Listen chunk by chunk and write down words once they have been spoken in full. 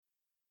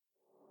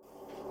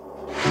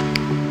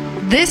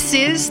This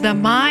is the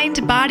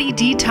Mind Body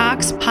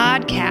Detox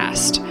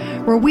Podcast,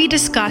 where we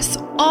discuss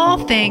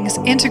all things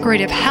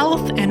integrative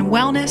health and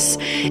wellness,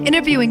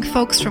 interviewing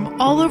folks from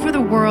all over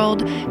the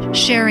world,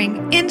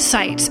 sharing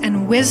insights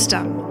and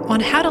wisdom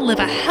on how to live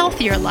a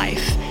healthier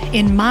life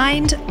in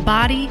mind,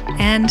 body,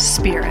 and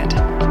spirit.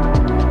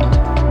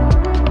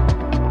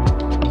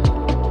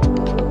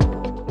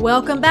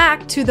 Welcome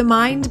back to the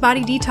Mind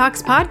Body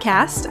Detox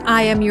Podcast.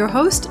 I am your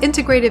host,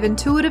 integrative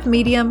intuitive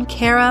medium,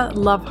 Kara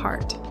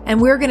Loveheart. And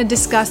we're going to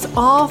discuss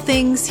all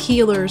things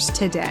healers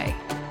today.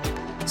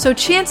 So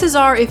chances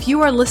are, if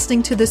you are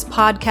listening to this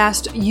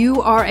podcast,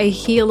 you are a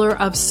healer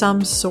of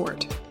some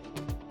sort.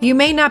 You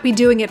may not be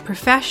doing it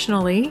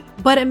professionally,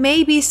 but it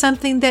may be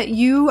something that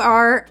you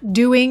are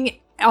doing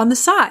on the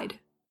side.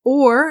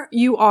 Or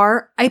you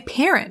are a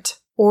parent,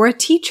 or a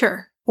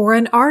teacher, or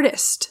an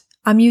artist,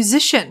 a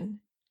musician.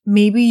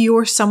 Maybe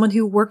you're someone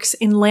who works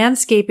in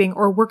landscaping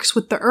or works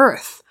with the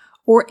earth,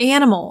 or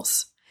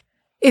animals.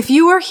 If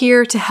you are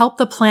here to help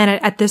the planet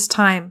at this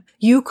time,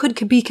 you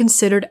could be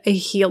considered a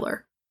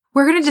healer.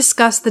 We're going to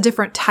discuss the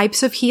different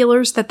types of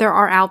healers that there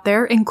are out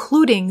there,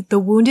 including the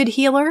wounded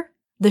healer,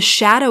 the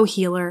shadow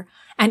healer,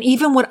 and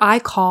even what I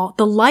call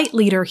the light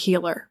leader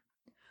healer.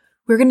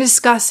 We're going to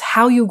discuss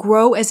how you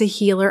grow as a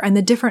healer and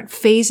the different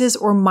phases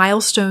or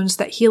milestones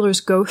that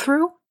healers go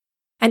through,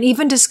 and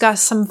even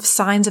discuss some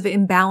signs of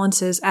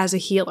imbalances as a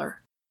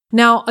healer.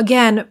 Now,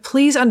 again,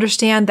 please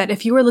understand that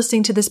if you are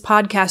listening to this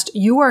podcast,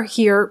 you are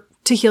here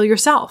to heal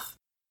yourself.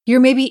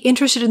 You're maybe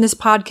interested in this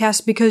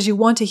podcast because you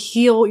want to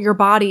heal your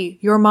body,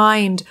 your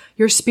mind,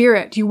 your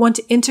spirit. You want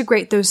to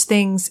integrate those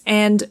things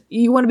and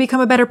you want to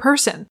become a better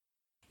person.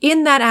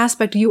 In that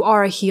aspect, you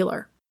are a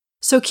healer.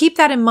 So keep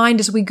that in mind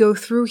as we go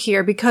through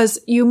here, because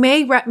you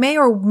may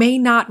or may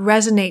not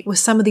resonate with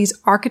some of these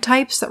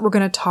archetypes that we're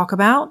going to talk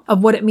about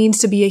of what it means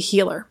to be a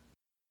healer.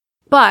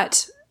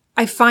 But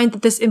I find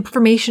that this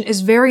information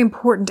is very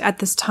important at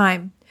this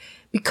time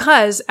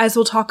because, as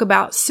we'll talk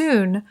about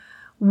soon,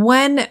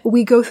 when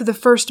we go through the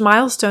first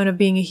milestone of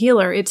being a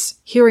healer, it's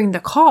hearing the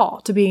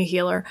call to being a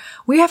healer.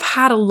 We have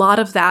had a lot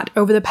of that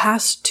over the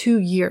past 2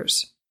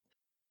 years.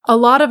 A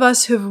lot of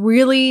us have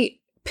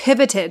really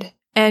pivoted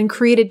and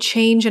created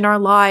change in our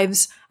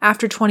lives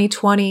after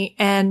 2020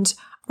 and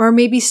are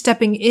maybe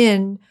stepping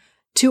in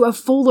to a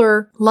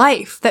fuller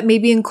life that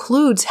maybe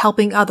includes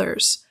helping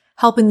others,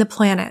 helping the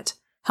planet,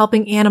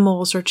 helping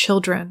animals or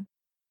children.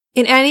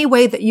 In any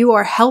way that you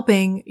are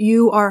helping,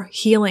 you are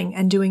healing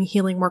and doing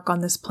healing work on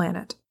this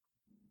planet.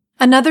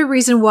 Another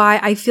reason why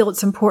I feel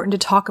it's important to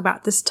talk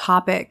about this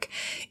topic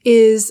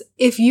is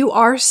if you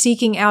are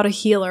seeking out a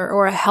healer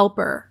or a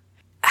helper,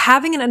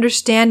 having an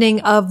understanding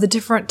of the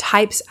different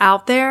types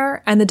out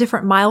there and the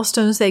different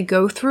milestones they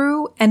go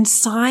through and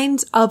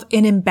signs of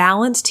an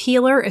imbalanced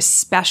healer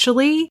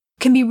especially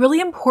can be really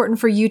important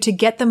for you to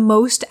get the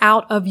most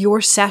out of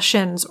your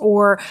sessions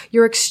or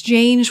your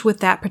exchange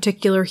with that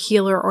particular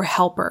healer or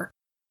helper.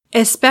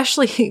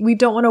 Especially, we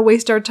don't want to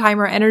waste our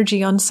time or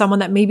energy on someone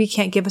that maybe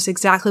can't give us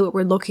exactly what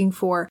we're looking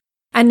for.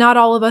 And not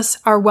all of us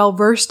are well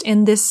versed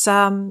in this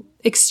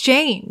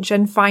exchange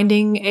and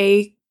finding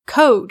a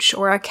coach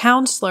or a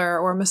counselor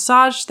or a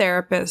massage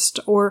therapist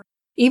or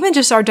even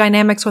just our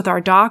dynamics with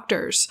our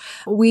doctors.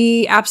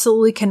 We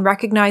absolutely can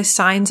recognize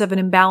signs of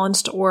an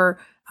imbalanced or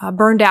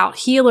burned out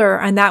healer,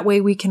 and that way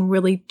we can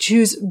really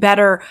choose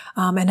better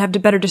and have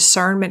better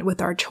discernment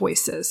with our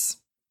choices.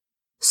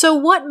 So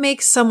what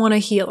makes someone a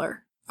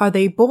healer? Are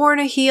they born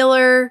a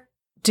healer?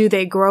 Do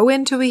they grow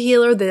into a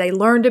healer? Do they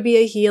learn to be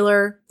a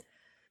healer?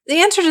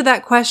 The answer to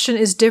that question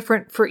is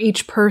different for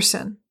each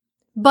person.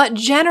 But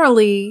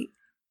generally,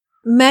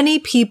 many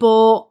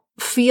people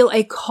feel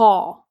a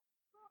call,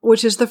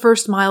 which is the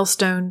first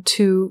milestone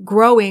to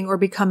growing or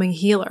becoming a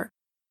healer.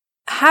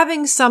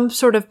 Having some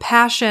sort of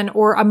passion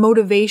or a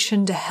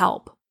motivation to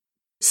help.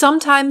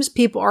 Sometimes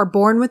people are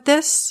born with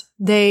this.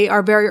 They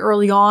are very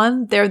early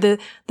on. They're the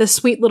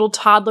sweet little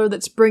toddler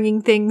that's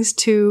bringing things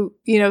to,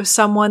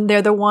 someone.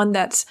 They're the one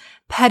that's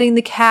petting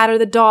the cat or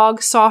the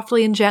dog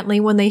softly and gently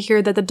when they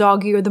hear that the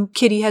doggy or the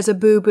kitty has a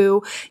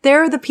boo-boo.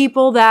 They're the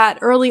people that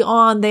early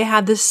on, they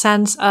have this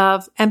sense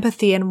of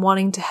empathy and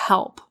wanting to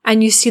help.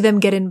 And you see them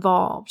get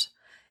involved.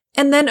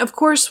 And then, of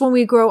course, when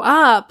we grow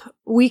up,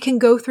 we can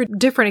go through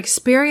different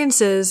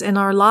experiences in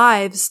our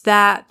lives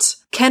that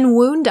can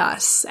wound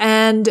us.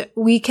 And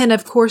we can,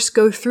 of course,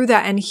 go through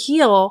that and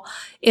heal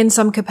in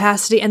some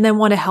capacity and then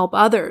want to help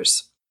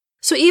others.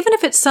 So even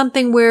if it's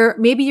something where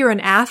maybe you're an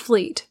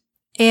athlete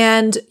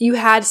and you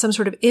had some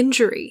sort of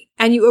injury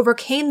and you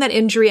overcame that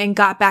injury and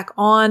got back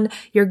on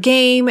your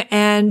game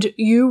and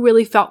you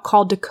really felt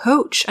called to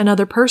coach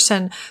another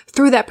person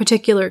through that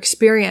particular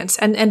experience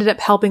and ended up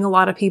helping a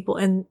lot of people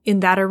in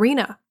that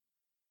arena.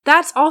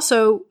 That's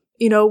also,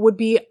 would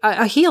be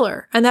a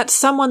healer. And that's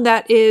someone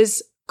that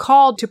is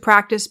called to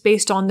practice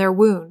based on their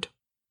wound.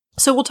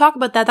 So we'll talk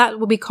about that. That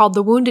will be called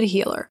the wounded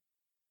healer.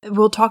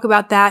 We'll talk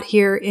about that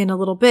here in a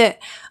little bit.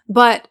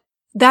 But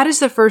that is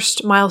the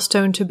first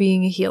milestone to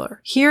being a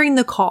healer. Hearing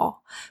the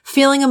call,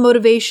 feeling a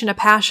motivation, a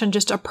passion,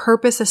 just a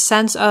purpose, a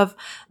sense of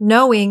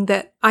knowing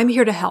that I'm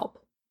here to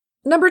help.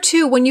 Number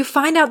 2, when you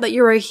find out that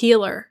you're a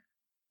healer,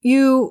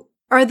 you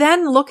are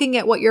then looking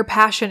at what your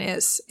passion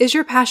is. Is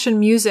your passion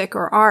music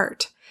or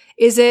art?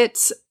 Is it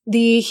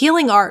the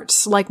healing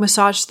arts like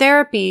massage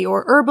therapy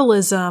or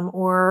herbalism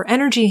or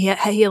energy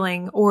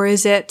healing, or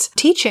is it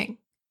teaching?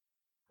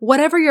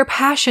 Whatever your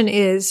passion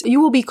is,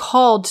 you will be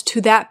called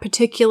to that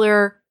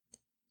particular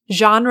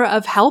genre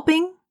of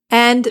helping,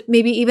 and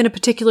maybe even a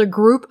particular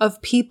group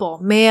of people,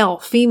 male,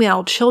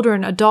 female,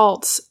 children,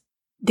 adults,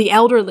 the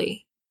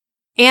elderly,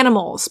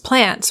 animals,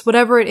 plants,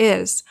 whatever it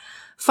is.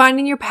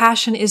 Finding your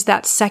passion is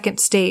that second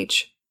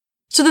stage.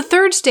 So the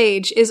third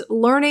stage is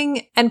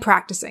learning and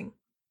practicing.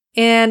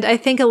 And I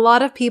think a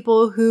lot of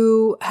people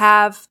who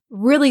have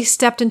really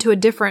stepped into a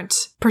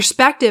different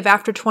perspective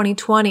after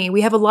 2020,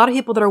 we have a lot of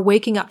people that are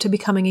waking up to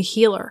becoming a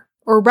healer,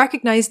 or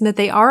recognizing that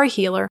they are a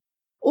healer,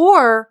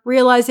 or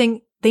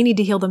realizing they need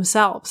to heal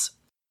themselves.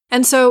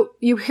 And so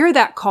you hear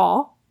that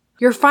call,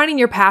 you're finding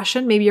your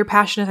passion. Maybe your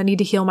passion is, I need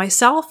to heal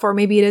myself, or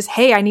maybe it is,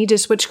 hey, I need to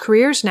switch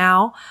careers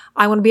now.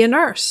 I want to be a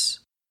nurse.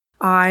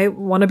 I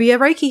want to be a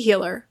Reiki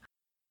healer.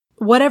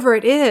 Whatever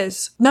it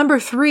is. Number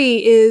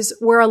 3 is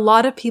where a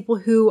lot of people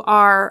who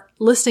are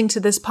listening to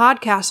this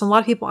podcast, and a lot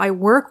of people I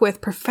work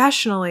with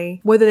professionally,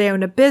 whether they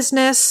own a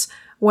business,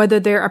 whether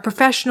they're a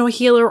professional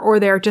healer, or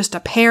they're just a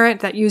parent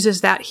that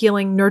uses that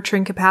healing,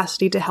 nurturing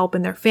capacity to help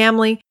in their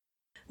family.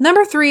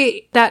 Number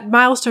 3, that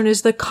milestone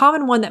is the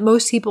common one that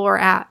most people are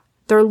at.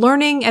 They're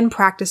learning and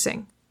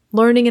practicing.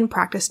 Learning and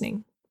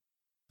practicing.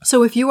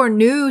 So if you are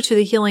new to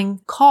the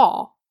healing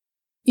call,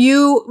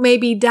 you may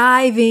be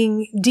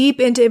diving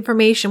deep into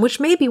information, which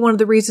may be one of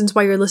the reasons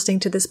why you're listening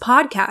to this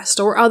podcast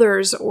or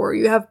others, or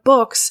you have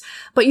books,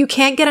 but you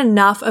can't get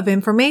enough of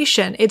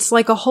information. It's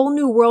like a whole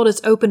new world is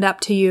opened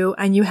up to you,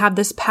 and you have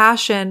this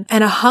passion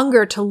and a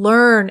hunger to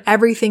learn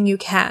everything you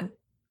can.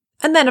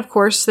 And then, of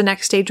course, the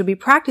next stage will be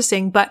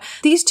practicing, but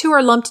these two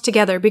are lumped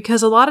together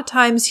because a lot of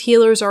times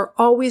healers are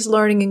always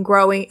learning and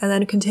growing and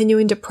then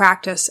continuing to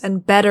practice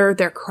and better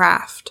their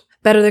craft.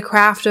 Better the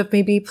craft of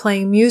maybe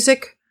playing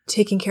music,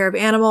 taking care of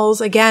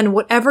animals. Again,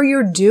 whatever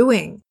you're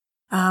doing,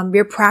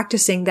 you're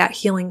practicing that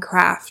healing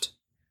craft.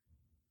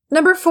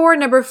 Number 4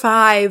 and number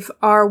 5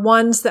 are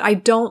ones that I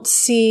don't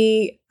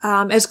see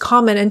as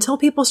common until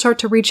people start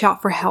to reach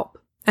out for help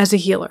as a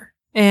healer.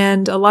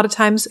 And a lot of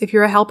times, if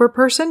you're a helper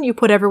person, you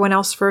put everyone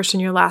else first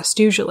and you're last,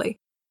 usually.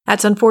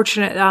 That's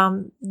unfortunate,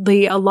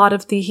 a lot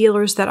of the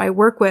healers that I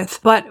work with.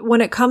 But when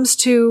it comes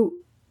to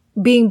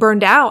being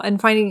burned out and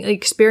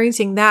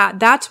experiencing that,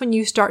 that's when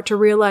you start to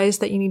realize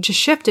that you need to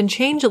shift and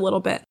change a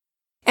little bit.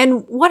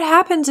 And what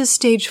happens is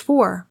stage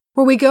 4,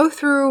 where we go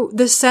through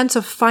this sense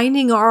of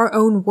finding our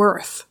own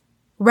worth,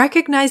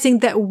 recognizing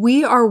that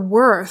we are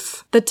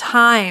worth the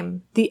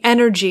time, the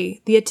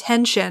energy, the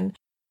attention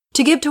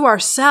to give to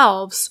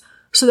ourselves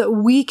so that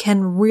we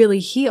can really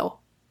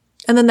heal.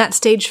 And then that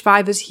stage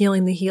 5 is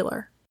healing the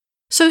healer.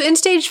 So in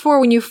stage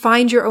 4, when you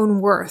find your own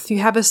worth, you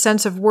have a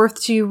sense of worth,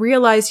 so you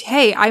realize,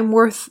 hey, I'm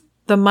worth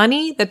the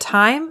money, the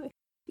time.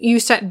 You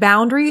set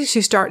boundaries,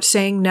 you start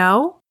saying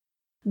no.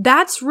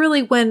 That's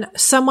really when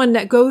someone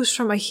that goes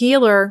from a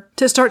healer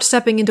to start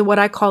stepping into what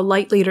I call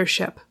light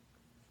leadership.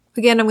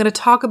 Again, I'm going to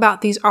talk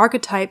about these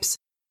archetypes,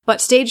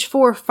 but stage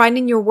 4,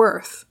 finding your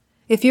worth.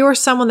 If you are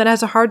someone that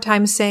has a hard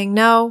time saying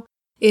no,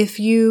 if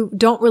you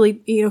don't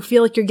really,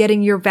 feel like you're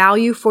getting your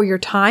value for your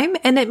time,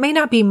 and it may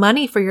not be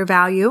money for your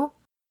value.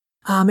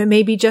 It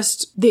may be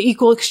just the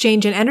equal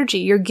exchange in energy.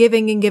 You're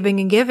giving and giving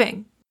and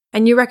giving.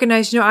 And you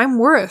recognize, I'm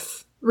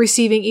worth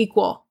receiving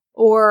equal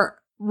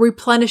or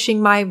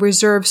replenishing my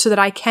reserves so that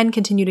I can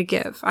continue to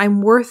give.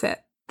 I'm worth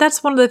it.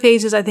 That's one of the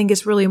phases I think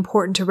is really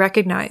important to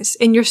recognize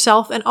in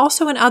yourself and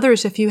also in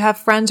others if you have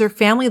friends or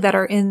family that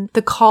are in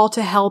the call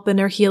to help and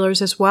are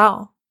healers as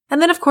well.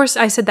 And then, of course,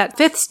 I said that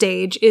 5th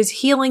stage is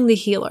healing the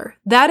healer.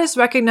 That is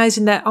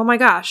recognizing that, oh my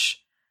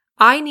gosh,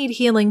 I need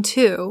healing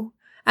too,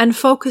 and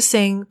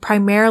focusing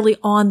primarily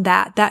on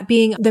that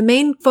being the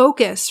main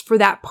focus for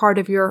that part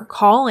of your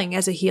calling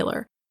as a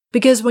healer.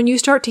 Because when you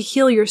start to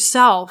heal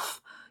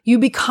yourself, you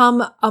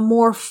become a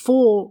more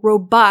full,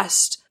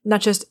 robust,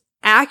 not just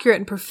accurate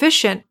and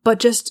proficient, but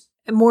just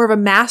more of a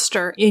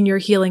master in your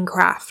healing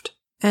craft.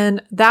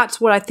 And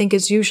that's what I think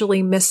is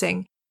usually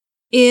missing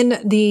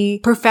in the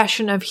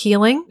profession of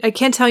healing. I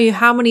can't tell you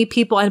how many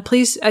people, and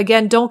please,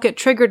 again, don't get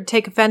triggered to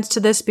take offense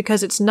to this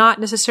because it's not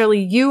necessarily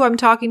you I'm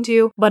talking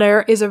to, but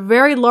there is a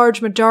very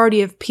large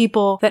majority of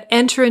people that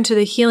enter into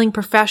the healing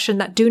profession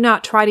that do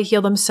not try to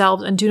heal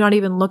themselves and do not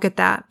even look at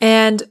that.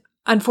 And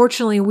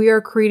unfortunately, we are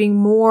creating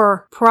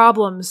more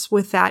problems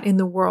with that in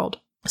the world.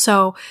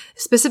 So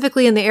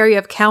specifically in the area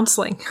of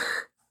counseling,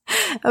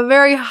 a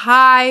very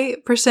high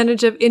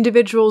percentage of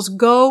individuals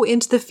go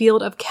into the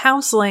field of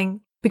counseling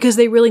because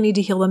they really need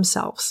to heal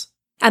themselves.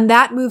 And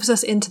that moves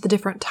us into the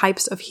different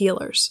types of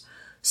healers.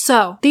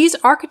 So these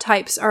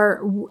archetypes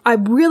are a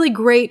really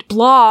great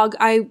blog.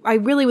 I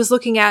really was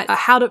looking at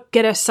how to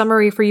get a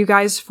summary for you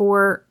guys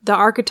for the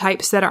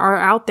archetypes that are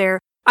out there.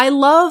 I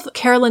love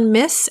Carolyn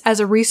Myss as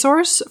a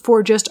resource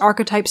for just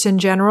archetypes in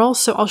general,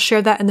 so I'll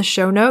share that in the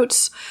show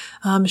notes.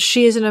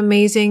 She is an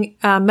amazing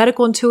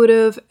medical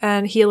intuitive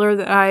and healer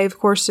that of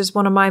course, is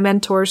one of my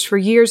mentors for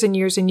years and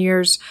years and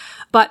years.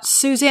 But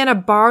Susanna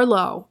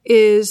Barlow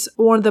is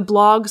one of the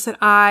blogs that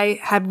I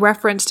had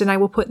referenced and I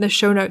will put in the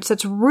show notes.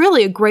 That's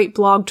really a great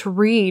blog to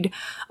read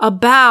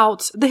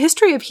about the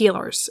history of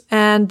healers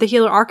and the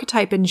healer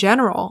archetype in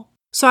general.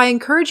 So I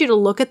encourage you to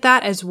look at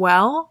that as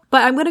well.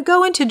 But I'm going to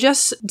go into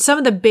just some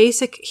of the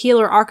basic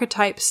healer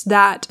archetypes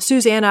that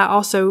Susanna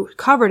also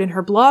covered in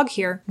her blog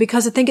here,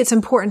 because I think it's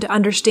important to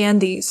understand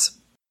these.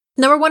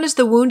 Number one is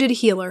the wounded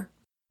healer.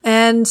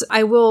 And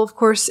I will, of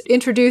course,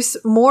 introduce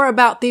more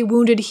about the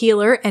wounded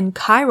healer and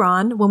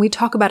Chiron when we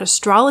talk about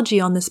astrology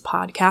on this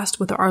podcast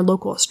with our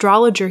local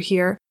astrologer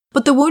here.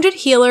 But the wounded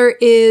healer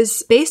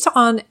is based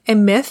on a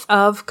myth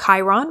of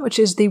Chiron, which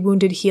is the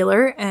wounded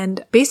healer.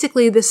 And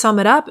basically, to sum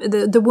it up,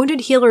 the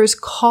wounded healer is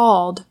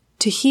called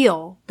to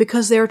heal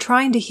because they're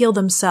trying to heal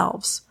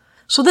themselves.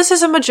 So this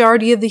is a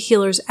majority of the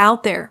healers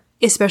out there,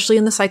 especially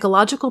in the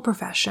psychological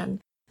profession.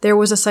 There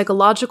was a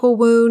psychological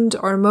wound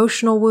or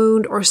emotional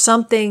wound or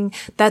something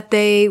that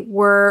they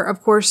were,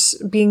 of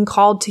course, being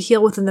called to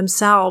heal within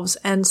themselves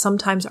and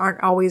sometimes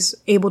aren't always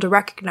able to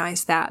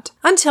recognize that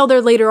until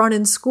they're later on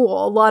in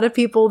school. A lot of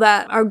people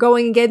that are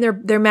going and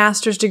getting their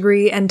master's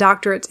degree and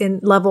doctorates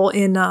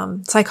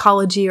in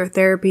psychology or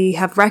therapy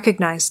have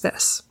recognized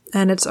this.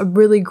 And it's a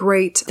really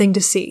great thing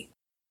to see.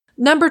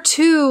 Number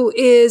two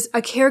is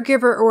a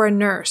caregiver or a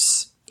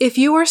nurse. If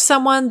you are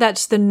someone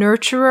that's the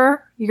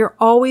nurturer, you're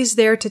always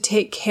there to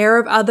take care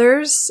of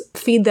others,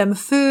 feed them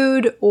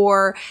food,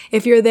 or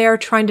if you're there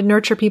trying to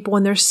nurture people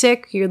when they're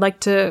sick, you'd like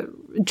to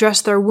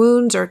dress their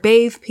wounds or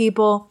bathe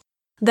people,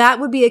 that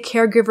would be a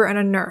caregiver and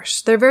a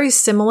nurse. They're very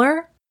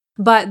similar,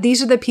 but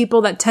these are the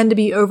people that tend to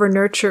be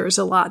over-nurturers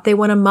a lot. They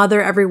want to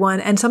mother everyone,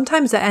 and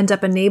sometimes that ends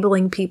up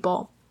enabling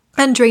people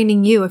and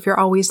draining you if you're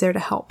always there to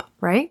help,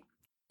 right?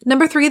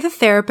 Number three, the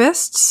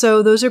therapists.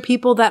 So those are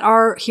people that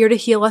are here to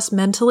heal us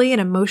mentally and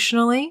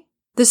emotionally.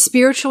 The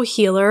spiritual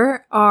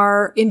healer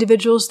are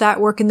individuals that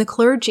work in the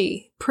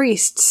clergy,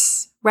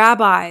 priests,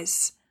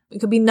 rabbis. It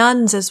could be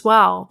nuns as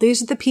well.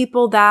 These are the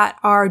people that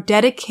are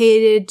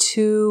dedicated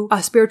to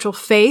a spiritual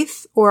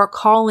faith or a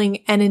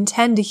calling and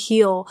intend to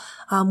heal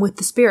with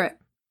the spirit.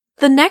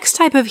 The next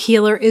type of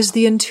healer is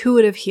the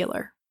intuitive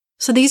healer.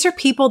 So these are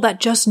people that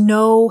just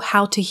know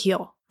how to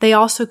heal. They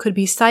also could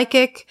be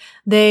psychic.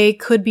 They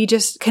could be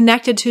just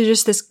connected to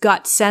just this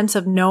gut sense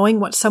of knowing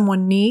what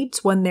someone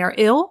needs when they're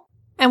ill.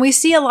 And we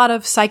see a lot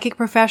of psychic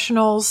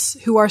professionals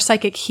who are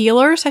psychic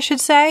healers, I should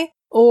say,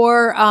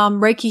 or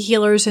Reiki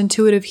healers,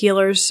 intuitive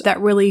healers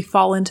that really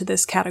fall into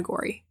this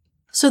category.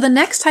 So the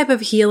next type of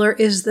healer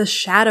is the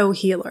shadow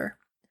healer.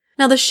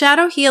 Now, the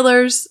shadow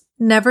healers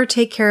never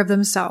take care of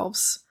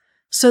themselves.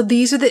 So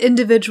these are the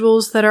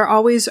individuals that are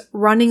always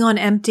running on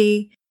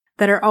empty,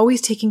 that are always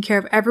taking care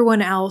of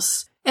everyone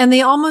else. And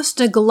they almost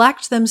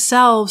neglect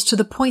themselves to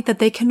the point that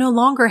they can no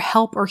longer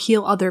help or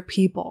heal other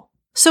people.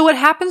 So what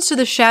happens to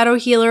the shadow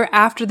healer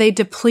after they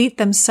deplete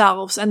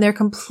themselves and they're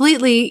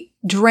completely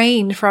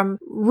drained from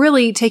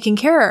really taking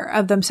care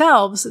of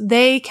themselves,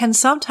 they can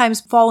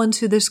sometimes fall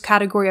into this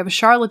category of a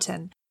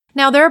charlatan.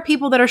 Now, there are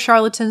people that are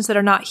charlatans that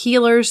are not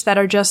healers, that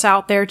are just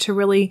out there to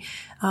really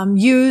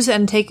use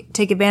and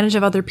take advantage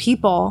of other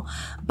people.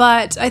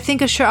 But I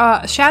think a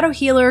shadow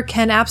healer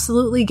can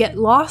absolutely get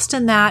lost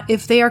in that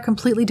if they are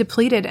completely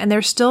depleted and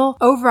they're still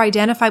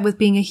over-identified with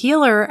being a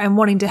healer and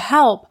wanting to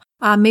help.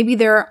 Maybe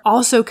they're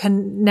also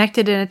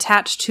connected and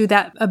attached to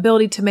that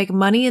ability to make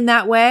money in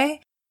that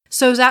way.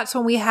 So that's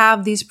when we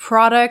have these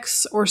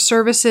products or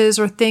services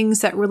or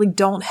things that really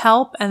don't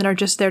help and are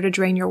just there to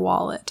drain your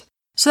wallet.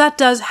 So that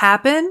does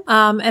happen.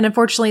 And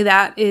unfortunately,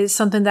 that is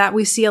something that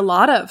we see a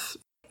lot of.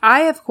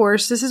 Of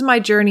course, this is my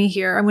journey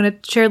here. I'm going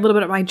to share a little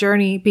bit of my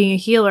journey being a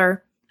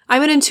healer.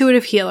 I'm an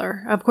intuitive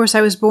healer. Of course,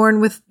 I was born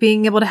with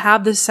being able to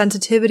have this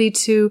sensitivity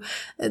to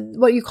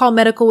what you call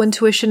medical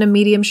intuition and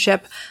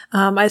mediumship.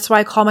 That's why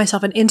I call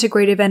myself an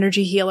integrative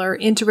energy healer,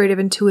 integrative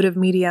intuitive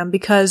medium,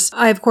 because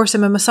I, of course,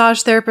 am a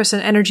massage therapist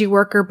and energy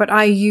worker, but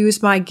I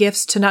use my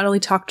gifts to not only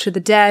talk to the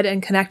dead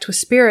and connect with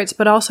spirits,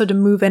 but also to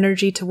move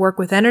energy, to work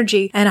with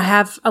energy. And I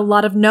have a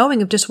lot of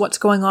knowing of just what's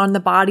going on in the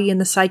body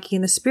and the psyche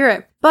and the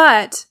spirit.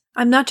 But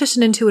I'm not just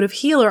an intuitive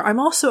healer. I'm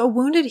also a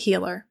wounded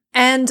healer.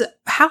 And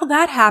how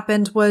that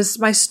happened was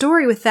my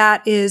story with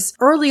that is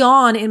early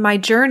on in my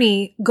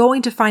journey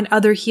going to find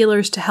other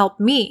healers to help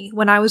me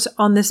when I was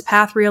on this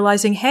path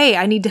realizing, hey,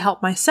 I need to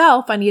help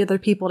myself. I need other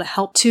people to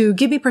help to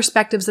give me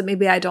perspectives that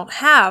maybe I don't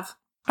have.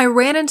 I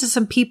ran into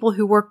some people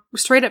who were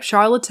straight up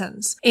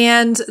charlatans,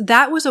 and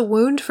that was a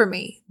wound for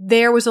me.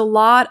 There was a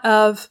lot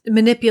of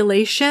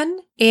manipulation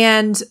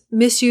and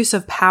misuse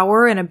of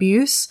power and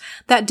abuse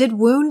that did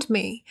wound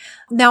me.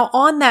 Now,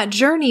 on that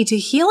journey to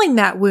healing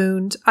that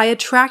wound, I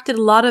attracted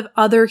a lot of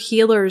other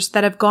healers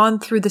that have gone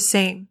through the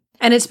same.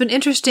 And it's been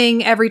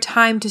interesting every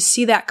time to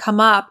see that come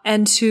up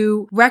and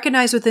to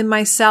recognize within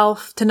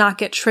myself to not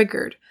get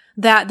triggered,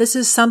 that this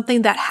is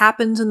something that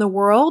happens in the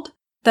world.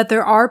 that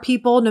there are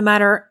people, no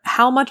matter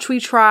how much we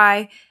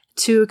try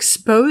to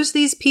expose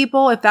these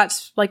people, if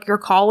that's like your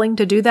calling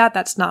to do that,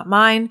 that's not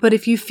mine. But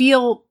if you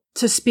feel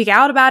to speak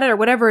out about it or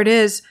whatever it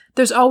is,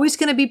 there's always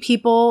going to be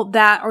people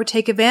that or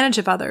take advantage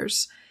of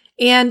others.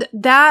 And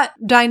that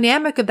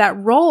dynamic of that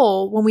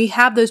role, when we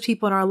have those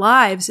people in our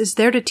lives, is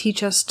there to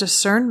teach us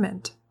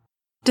discernment.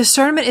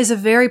 Discernment is a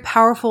very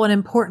powerful and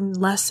important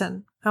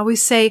lesson. I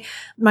always say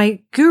my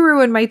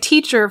guru and my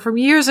teacher from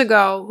years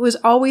ago was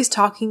always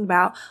talking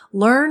about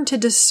learn to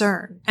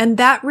discern. And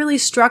that really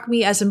struck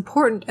me as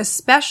important,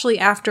 especially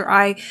after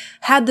I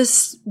had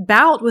this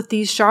bout with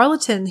these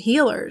charlatan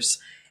healers.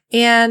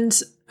 And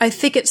I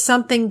think it's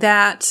something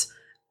that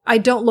I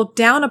don't look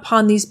down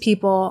upon these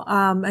people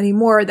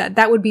anymore.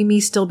 That would be me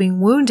still being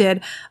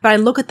wounded, but I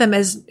look at them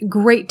as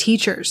great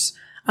teachers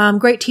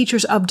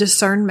of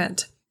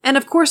discernment. And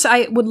of course,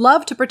 I would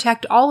love to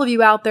protect all of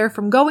you out there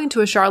from going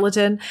to a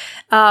charlatan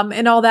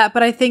and all that,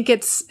 but I think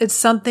it's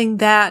something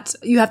that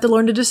you have to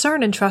learn to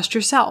discern and trust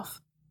yourself.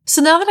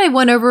 So now that I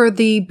went over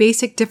the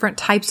basic different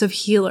types of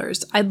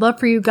healers, I'd love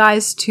for you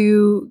guys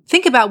to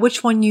think about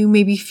which one you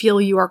maybe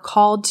feel you are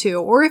called to,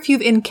 or if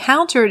you've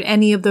encountered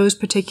any of those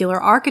particular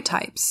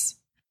archetypes.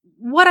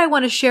 What I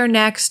want to share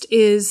next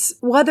is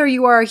whether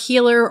you are a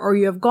healer or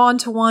you have gone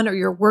to one or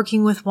you're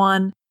working with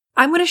one,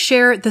 I'm going to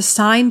share the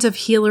signs of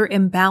healer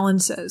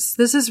imbalances.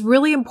 This is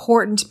really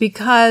important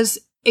because,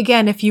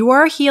 again, if you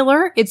are a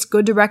healer, it's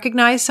good to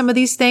recognize some of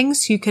these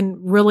things so you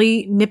can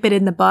really nip it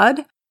in the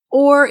bud.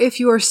 Or if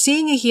you are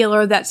seeing a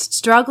healer that's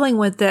struggling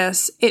with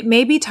this, it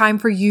may be time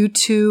for you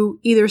to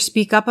either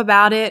speak up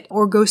about it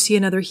or go see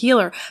another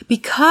healer,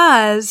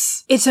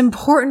 because it's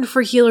important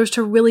for healers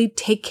to really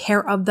take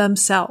care of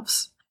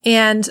themselves.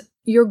 And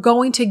you're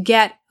going to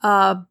get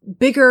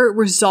bigger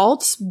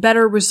results,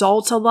 better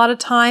results a lot of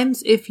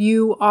times if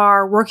you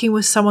are working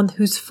with someone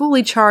who's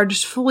fully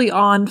charged, fully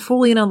on,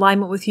 fully in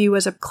alignment with you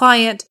as a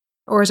client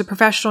or as a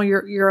professional.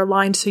 You're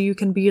aligned so you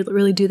can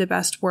really do the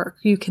best work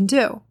you can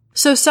do.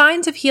 So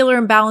signs of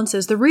healer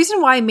imbalances. The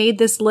reason why I made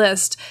this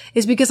list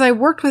is because I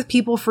worked with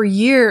people for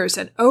years,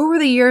 and over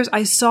the years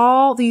I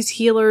saw these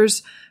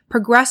healers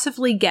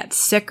progressively get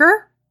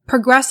sicker,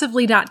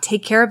 progressively not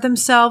take care of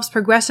themselves,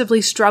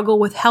 progressively struggle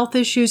with health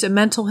issues and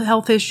mental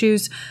health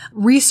issues,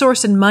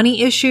 resource and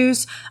money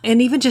issues,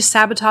 and even just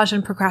sabotage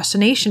and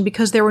procrastination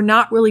because they were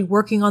not really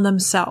working on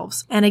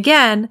themselves. And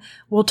again,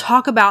 we'll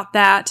talk about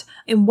that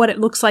and what it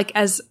looks like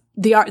as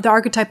the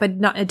archetype I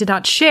did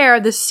not share,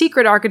 the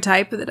secret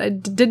archetype that I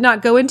did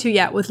not go into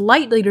yet with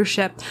light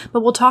leadership, but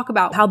we'll talk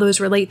about how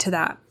those relate to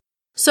that.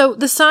 So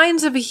the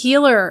signs of a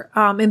healer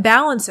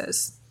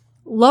imbalances.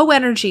 Low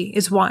energy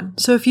is one.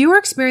 So if you are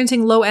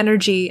experiencing low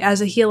energy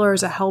as a healer,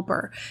 as a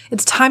helper,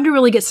 it's time to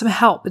really get some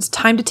help. It's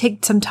time to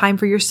take some time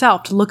for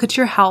yourself to look at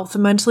your health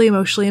mentally,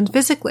 emotionally, and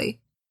physically.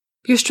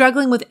 If you're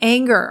struggling with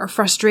anger or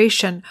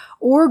frustration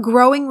or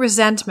growing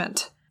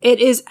resentment, it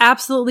is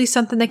absolutely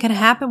something that can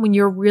happen when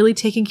you're really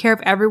taking care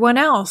of everyone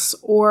else,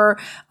 or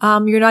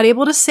you're not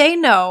able to say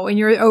no and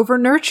you're over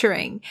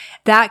nurturing.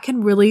 That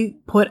can really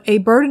put a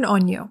burden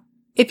on you.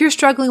 If you're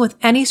struggling with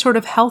any sort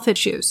of health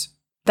issues,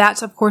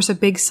 that's, of course, a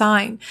big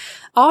sign.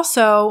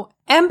 Also,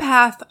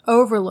 empath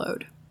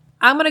overload.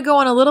 I'm going to go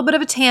on a little bit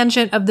of a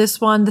tangent of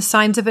this one, the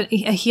signs of a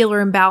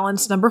healer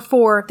imbalance. Number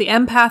 4, the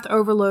empath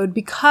overload,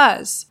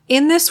 because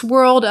in this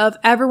world of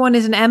everyone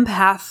is an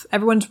empath,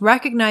 everyone's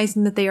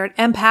recognizing that they are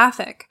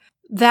empathic.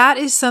 That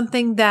is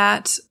something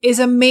that is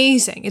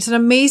amazing. It's an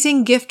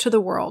amazing gift to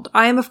the world.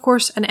 I am, of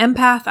course, an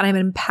empath, and I'm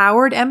an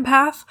empowered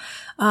empath.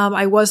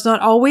 I was not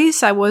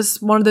always. I was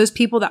one of those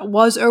people that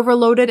was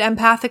overloaded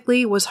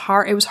empathically. It was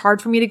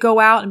hard for me to go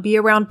out and be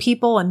around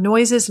people and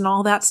noises and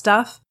all that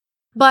stuff.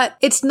 But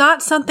it's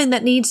not something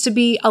that needs to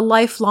be a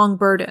lifelong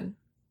burden.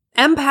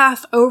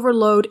 Empath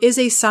overload is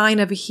a sign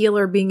of a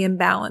healer being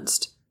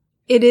imbalanced.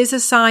 It is a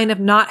sign of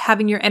not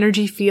having your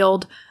energy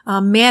field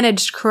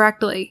managed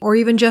correctly, or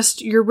even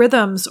just your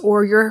rhythms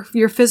or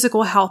your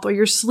physical health or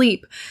your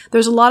sleep.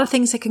 There's a lot of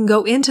things that can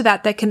go into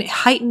that can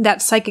heighten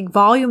that psychic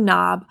volume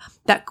knob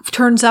that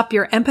turns up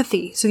your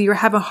empathy, so you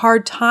have a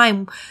hard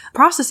time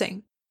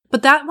processing.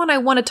 But that one I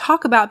want to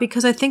talk about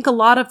because I think a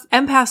lot of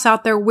empaths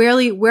out there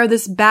really wear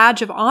this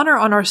badge of honor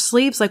on our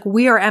sleeves, like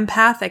we are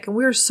empathic and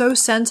we are so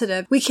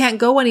sensitive. We can't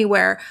go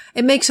anywhere.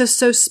 It makes us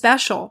so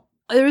special.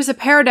 There is a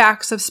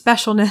paradox of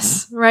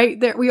specialness, right?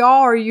 That we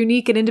all are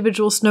unique and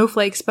individual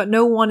snowflakes, but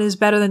no one is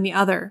better than the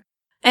other.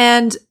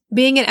 And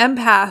being an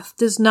empath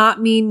does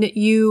not mean that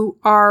you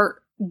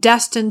are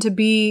destined to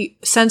be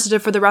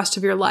sensitive for the rest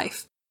of your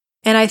life.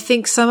 And I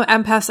think some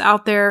empaths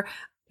out there,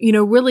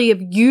 really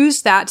have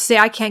used that to say,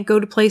 I can't go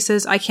to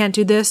places, I can't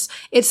do this.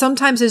 It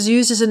sometimes is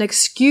used as an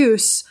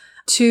excuse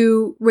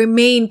to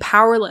remain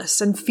powerless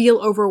and feel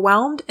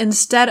overwhelmed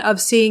instead of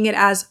seeing it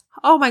as,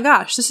 oh my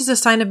gosh, this is a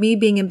sign of me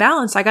being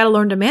imbalanced. I got to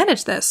learn to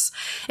manage this.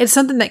 It's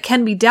something that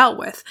can be dealt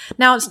with.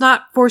 Now, it's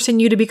not forcing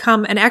you to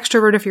become an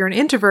extrovert if you're an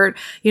introvert,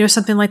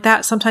 something like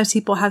that. Sometimes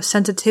people have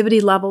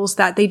sensitivity levels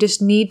that they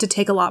just need to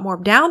take a lot more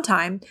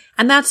downtime,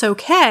 and that's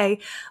okay.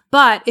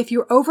 But if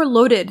you're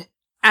overloaded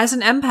as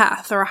an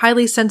empath or a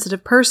highly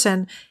sensitive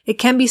person, it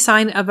can be a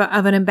sign of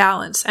an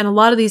imbalance. And a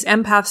lot of these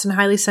empaths and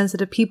highly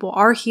sensitive people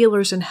are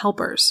healers and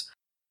helpers.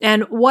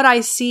 And what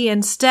I see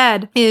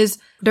instead is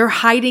they're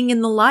hiding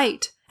in the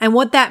light. And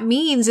what that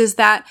means is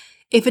that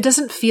if it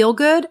doesn't feel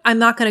good, I'm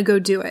not going to go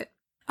do it.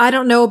 I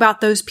don't know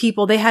about those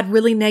people. They had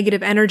really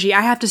negative energy.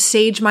 I have to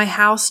sage my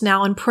house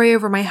now and pray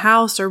over my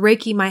house or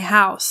Reiki my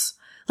house.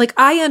 Like,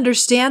 I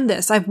understand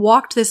this. I've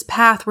walked this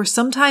path where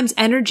sometimes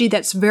energy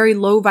that's very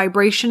low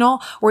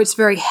vibrational, or it's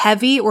very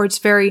heavy, or it's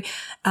very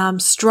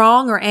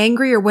strong or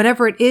angry or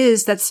whatever it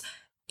is,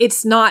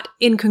 it's not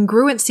in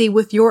congruency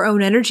with your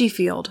own energy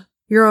field.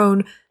 Your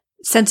own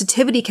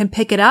sensitivity can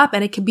pick it up,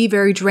 and it can be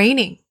very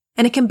draining,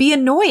 and it can be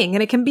annoying,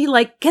 and it can be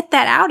like, get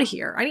that out of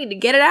here. I need to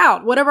get it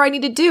out. Whatever I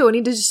need to do. I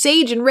need to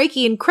sage and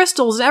Reiki and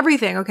crystals and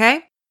everything.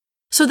 Okay.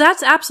 So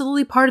that's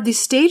absolutely part of these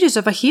stages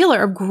of a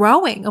healer, of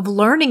growing, of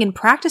learning and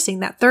practicing,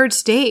 that third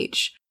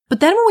stage.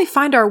 But then when we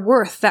find our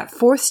worth, that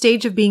fourth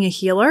stage of being a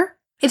healer,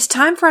 it's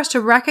time for us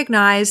to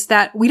recognize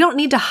that we don't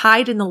need to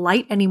hide in the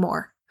light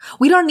anymore.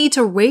 We don't need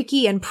to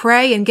Reiki and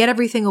pray and get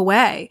everything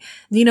away.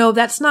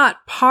 That's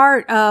not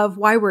part of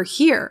why we're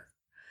here.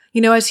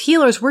 As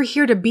healers, we're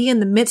here to be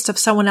in the midst of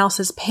someone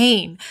else's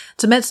pain,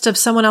 to the midst of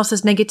someone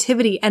else's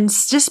negativity, and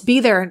just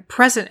be there and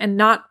present and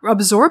not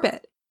absorb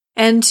it.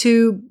 And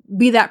to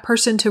be that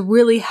person to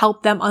really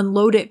help them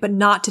unload it, but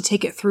not to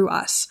take it through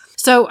us.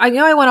 So I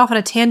know I went off on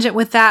a tangent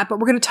with that, but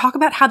we're going to talk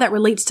about how that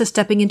relates to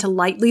stepping into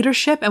light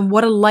leadership and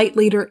what a light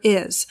leader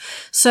is.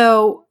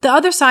 So the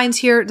other signs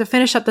here, to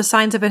finish up the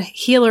signs of a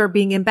healer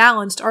being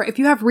imbalanced, are if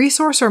you have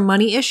resource or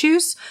money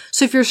issues.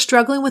 So if you're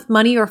struggling with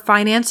money or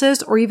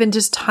finances or even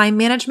just time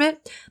management,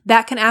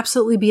 that can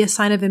absolutely be a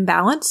sign of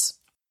imbalance.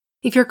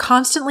 If you're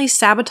constantly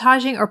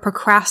sabotaging or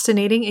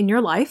procrastinating in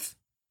your life,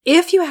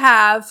 if you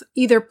have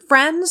either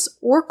friends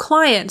or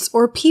clients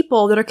or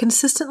people that are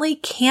consistently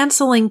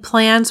canceling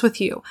plans with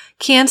you,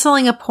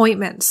 canceling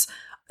appointments,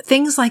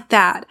 things like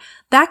that,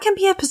 that can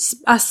be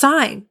a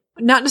sign.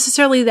 Not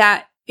necessarily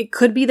that it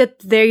could be that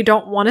they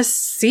don't want to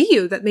see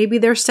you, that maybe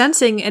they're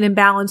sensing an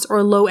imbalance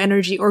or low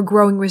energy or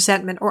growing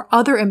resentment or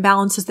other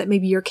imbalances that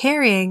maybe you're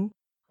carrying.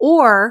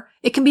 Or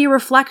it can be a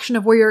reflection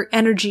of where your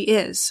energy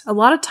is. A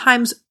lot of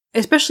times,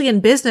 especially in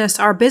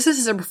business, our business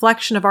is a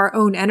reflection of our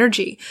own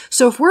energy.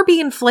 So if we're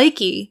being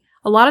flaky,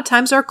 a lot of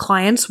times our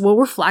clients will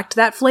reflect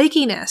that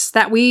flakiness,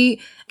 that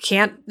we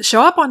can't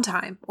show up on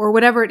time or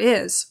whatever it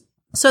is.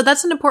 So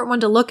that's an important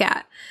one to look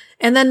at.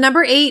 And then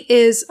number 8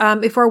 is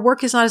if our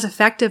work is not as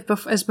effective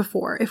as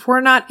before, if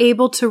we're not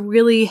able to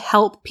really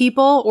help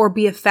people or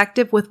be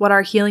effective with what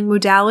our healing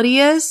modality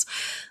is,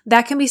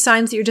 that can be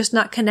signs that you're just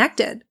not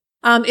connected.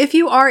 If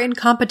you are in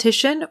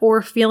competition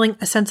or feeling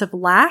a sense of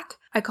lack,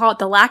 I call it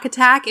the lack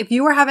attack. If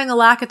you are having a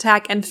lack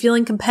attack and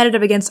feeling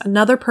competitive against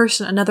another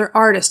person, another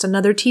artist,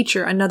 another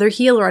teacher, another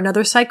healer,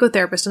 another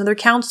psychotherapist, another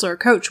counselor,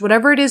 coach,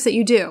 whatever it is that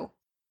you do,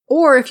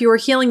 or if you are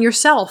healing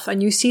yourself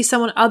and you see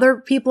other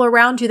people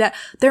around you that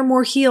they're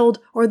more healed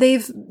or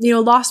they've,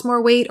 lost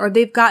more weight or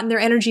they've gotten their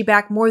energy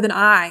back more than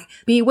I.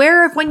 Be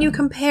aware of when you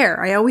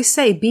compare. I always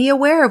say, be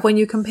aware of when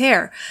you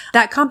compare.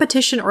 That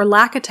competition or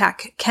lack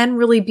attack can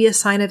really be a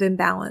sign of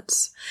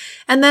imbalance.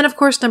 And then, of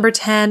course, number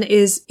 10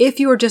 is if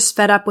you are just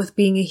fed up with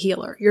being a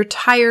healer. You're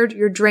tired,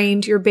 you're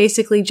drained, you're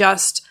basically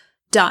just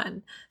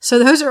done. So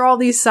those are all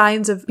these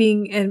signs of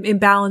being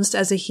imbalanced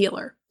as a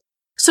healer.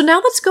 So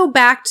now let's go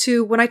back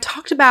to when I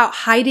talked about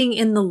hiding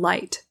in the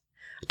light.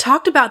 I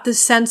talked about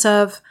this sense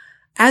of,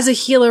 as a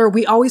healer,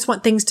 we always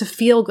want things to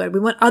feel good.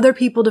 We want other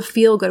people to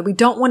feel good. We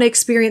don't want to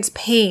experience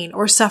pain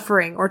or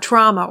suffering or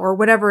trauma or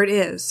whatever it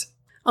is.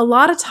 A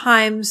lot of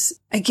times,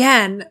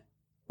 again,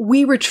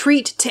 we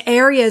retreat to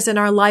areas in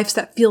our lives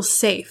that feel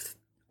safe.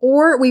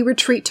 Or we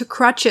retreat to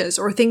crutches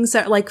or things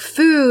that like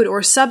food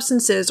or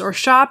substances or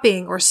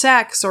shopping or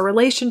sex or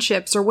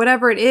relationships or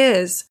whatever it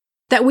is,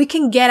 that we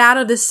can get out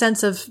of this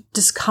sense of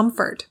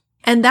discomfort.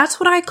 And that's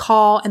what I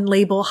call and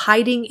label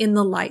hiding in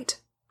the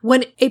light.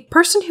 When a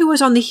person who is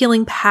on the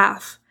healing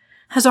path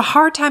has a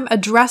hard time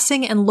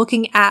addressing and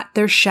looking at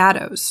their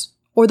shadows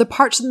or the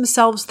parts of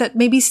themselves that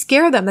maybe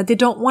scare them, that they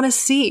don't want to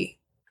see,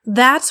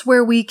 that's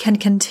where we can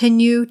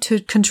continue to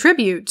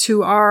contribute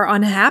to our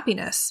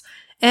unhappiness.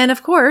 And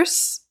of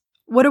course,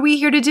 what are we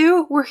here to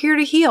do? We're here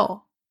to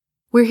heal.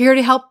 We're here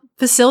to help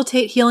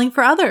facilitate healing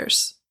for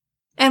others.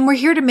 And we're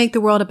here to make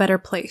the world a better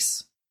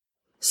place.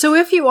 So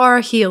if you are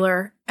a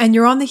healer and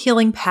you're on the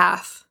healing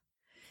path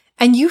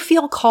and you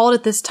feel called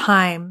at this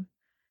time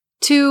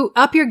to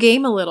up your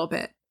game a little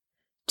bit,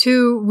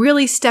 to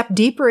really step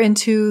deeper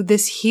into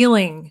this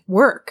healing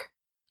work,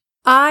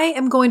 I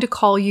am going to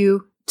call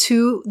you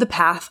to the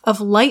path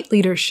of light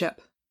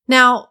leadership.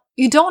 Now,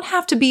 you don't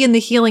have to be in the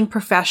healing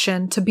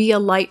profession to be a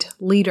light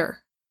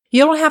leader.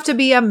 You don't have to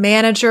be a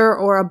manager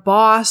or a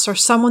boss or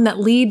someone that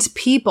leads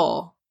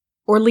people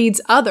or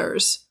leads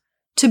others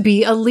to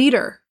be a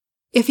leader.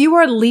 If you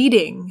are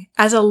leading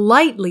as a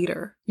light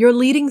leader, you're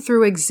leading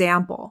through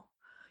example.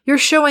 You're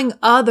showing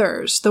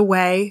others the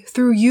way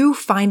through you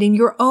finding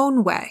your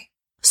own way.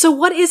 So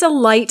what is a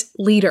light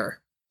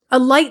leader? A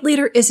light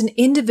leader is an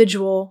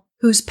individual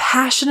who's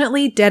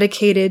passionately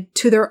dedicated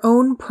to their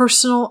own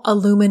personal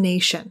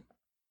illumination.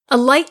 A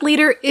light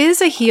leader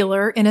is a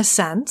healer in a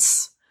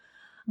sense,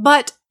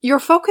 but your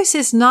focus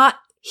is not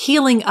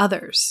healing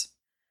others,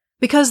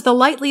 because the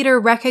light leader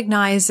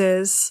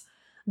recognizes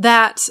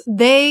that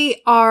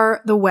they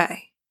are the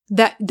way,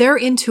 that their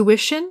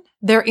intuition,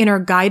 their inner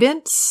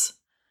guidance,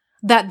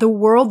 that the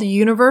world, the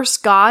universe,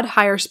 God,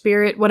 higher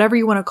spirit, whatever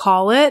you want to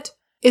call it,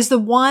 is the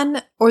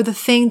one or the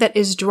thing that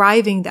is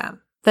driving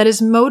them, that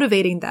is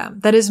motivating them,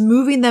 that is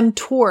moving them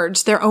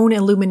towards their own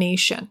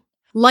illumination.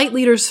 Light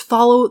leaders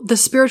follow the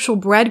spiritual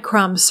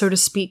breadcrumbs, so to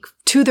speak,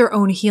 to their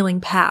own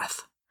healing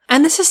path.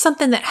 And this is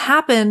something that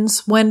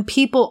happens when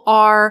people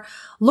are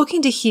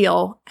looking to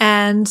heal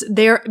and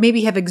they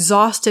maybe have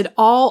exhausted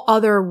all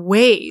other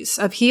ways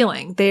of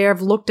healing. They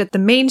have looked at the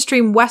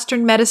mainstream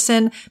Western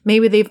medicine.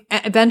 Maybe they've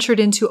ventured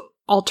into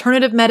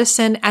alternative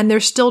medicine and they're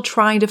still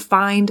trying to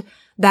find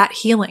that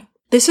healing.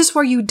 This is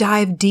where you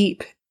dive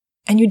deep,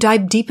 and you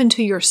dive deep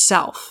into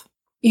yourself.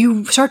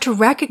 You start to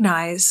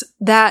recognize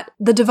that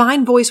the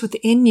divine voice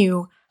within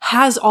you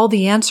has all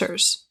the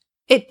answers.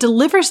 It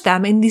delivers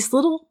them in these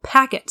little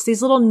packets,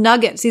 these little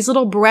nuggets, these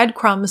little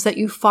breadcrumbs that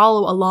you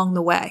follow along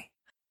the way.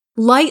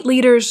 Light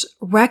leaders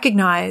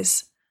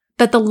recognize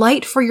that the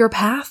light for your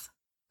path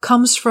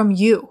comes from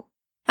you.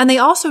 And they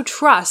also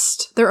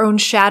trust their own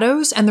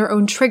shadows and their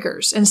own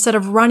triggers instead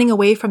of running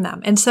away from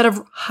them, instead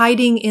of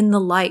hiding in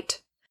the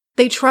light.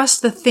 They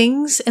trust the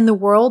things in the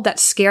world that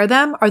scare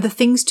them are the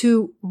things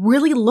to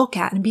really look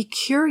at and be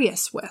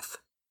curious with.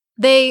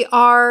 They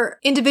are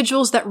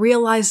individuals that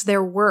realize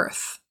their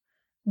worth.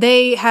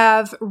 They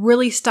have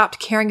really stopped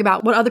caring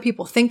about what other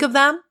people think of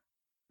them.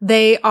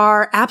 They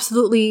are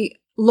absolutely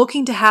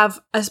looking to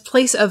have a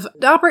place of,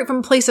 to operate from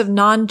a place of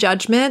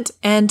non-judgment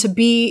and to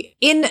be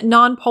in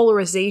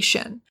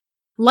non-polarization.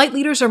 Light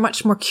leaders are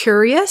much more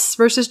curious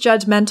versus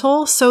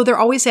judgmental, so they're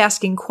always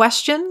asking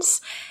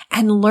questions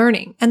and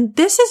learning. And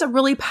this is a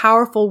really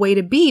powerful way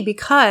to be,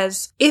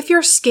 because if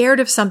you're scared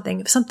of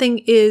something, if something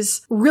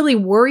is really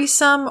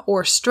worrisome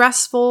or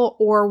stressful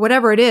or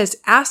whatever it is,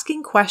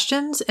 asking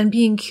questions and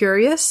being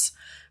curious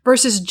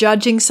versus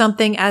judging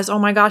something as, oh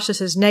my gosh,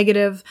 this is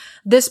negative.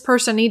 This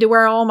person need to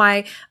wear all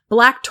my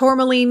black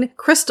tourmaline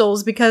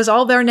crystals because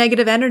all their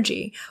negative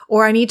energy,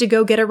 or I need to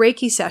go get a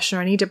Reiki session,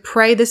 or I need to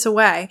pray this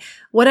away.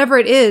 Whatever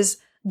it is,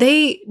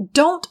 they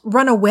don't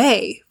run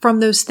away from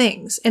those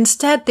things.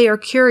 Instead, they are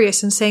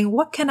curious and saying,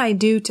 what can I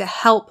do to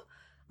help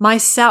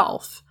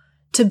myself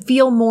to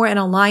feel more in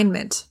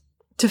alignment,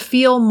 to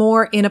feel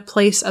more in a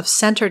place of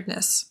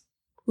centeredness?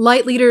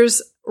 Light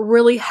leaders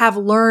really have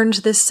learned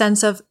this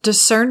sense of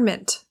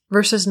discernment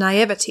versus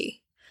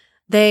naivety.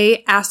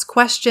 They ask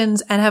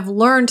questions and have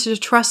learned to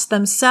trust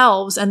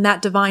themselves and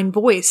that divine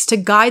voice to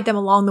guide them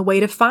along the way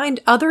to find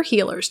other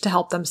healers to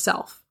help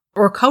themselves,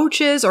 or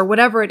coaches, or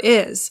whatever it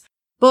is.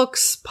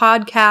 Books,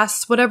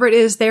 podcasts, whatever it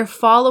is, they're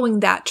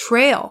following that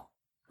trail.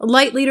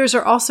 Light leaders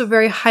are also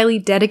very highly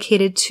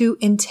dedicated to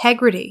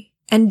integrity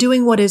and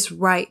doing what is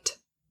right.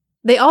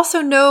 They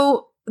also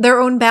know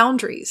their own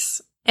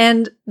boundaries,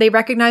 and they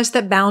recognize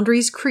that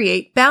boundaries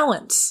create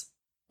balance.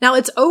 Now,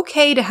 it's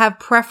okay to have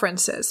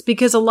preferences,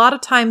 because a lot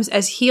of times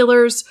as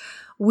healers,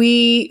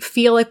 we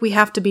feel like we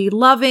have to be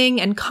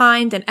loving and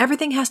kind and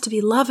everything has to be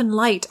love and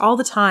light all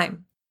the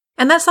time.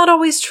 And that's not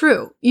always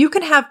true. You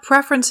can have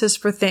preferences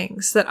for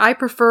things, that I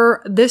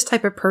prefer this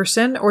type of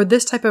person or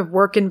this type of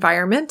work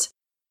environment.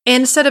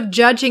 And instead of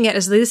judging it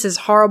as this is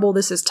horrible,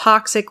 this is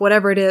toxic,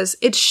 whatever it is,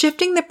 it's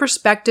shifting the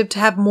perspective to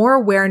have more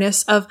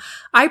awareness of,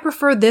 I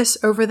prefer this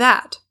over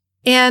that.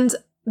 And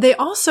they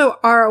also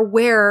are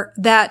aware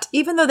that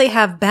even though they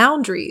have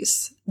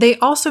boundaries, they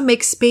also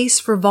make space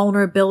for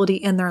vulnerability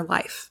in their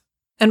life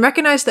and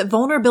recognize that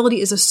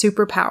vulnerability is a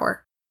superpower.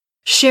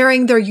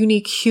 Sharing their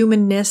unique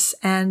humanness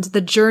and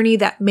the journey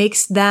that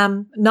makes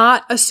them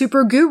not a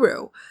super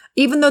guru,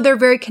 even though they're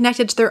very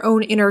connected to their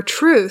own inner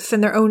truth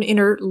and their own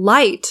inner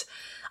light.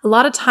 A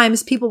lot of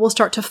times people will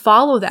start to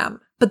follow them,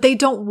 but they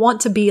don't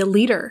want to be a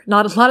leader.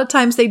 Not a lot of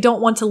times they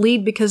don't want to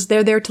lead because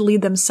they're there to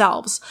lead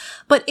themselves.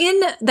 But in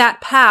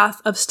that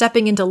path of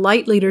stepping into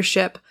light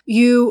leadership,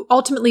 you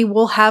ultimately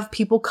will have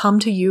people come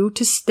to you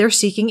they're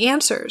seeking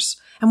answers.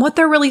 And what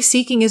they're really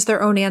seeking is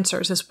their own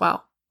answers as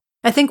well.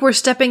 I think we're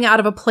stepping out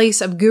of a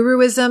place of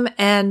guruism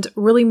and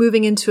really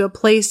moving into a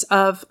place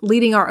of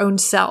leading our own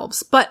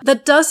selves. But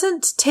that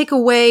doesn't take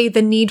away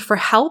the need for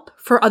help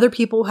for other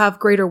people who have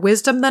greater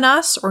wisdom than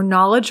us, or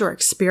knowledge or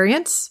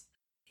experience.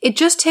 It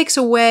just takes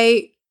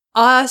away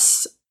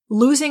us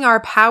losing our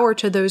power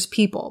to those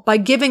people by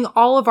giving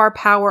all of our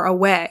power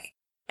away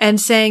and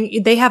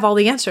saying they have all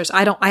the answers.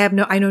 I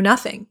know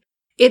nothing.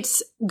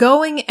 It's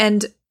going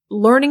and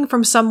learning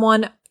from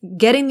someone,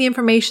 getting the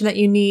information that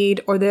you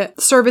need or the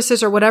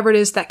services or whatever it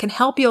is that can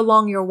help you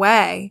along your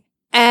way,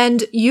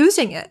 and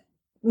using it,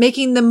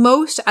 making the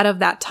most out of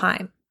that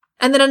time.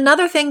 And then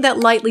another thing that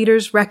light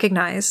leaders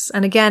recognize,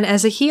 and again,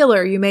 as a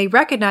healer, you may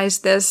recognize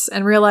this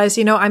and realize,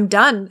 I'm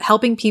done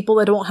helping people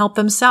that won't help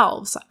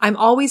themselves. I'm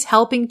always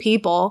helping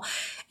people,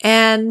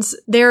 and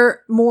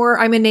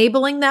I'm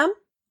enabling them,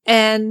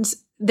 and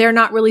they're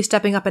not really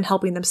stepping up and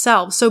helping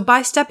themselves. So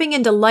by stepping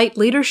into light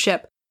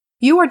leadership,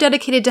 you are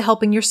dedicated to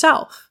helping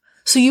yourself.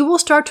 So you will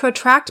start to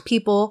attract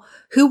people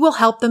who will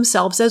help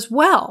themselves as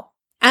well.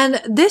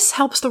 And this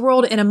helps the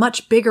world in a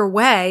much bigger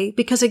way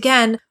because,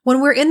 again,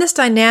 when we're in this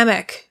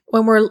dynamic,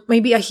 when we're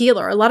maybe a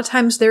healer, a lot of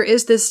times there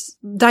is this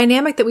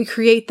dynamic that we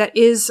create that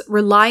is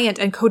reliant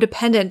and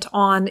codependent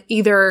on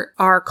either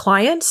our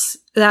clients,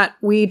 that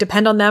we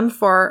depend on them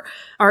for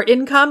our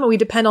income, and we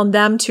depend on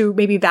them to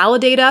maybe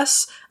validate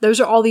us. Those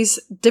are all these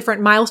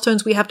different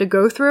milestones we have to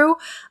go through.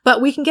 But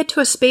we can get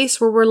to a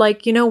space where we're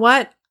like, you know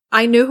what?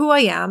 I know who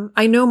I am.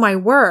 I know my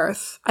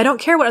worth. I don't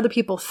care what other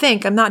people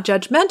think. I'm not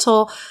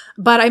judgmental,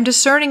 but I'm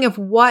discerning of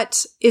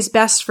what is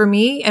best for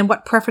me and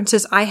what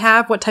preferences I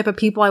have, what type of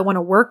people I want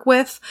to work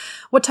with,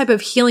 what type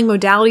of healing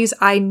modalities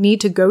I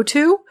need to go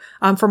to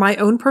for my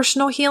own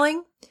personal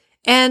healing.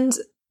 And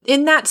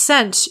in that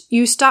sense,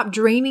 you stop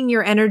draining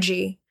your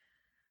energy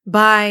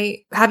by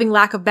having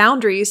lack of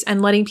boundaries and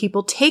letting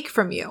people take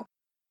from you.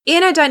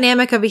 In a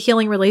dynamic of a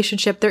healing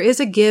relationship, there is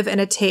a give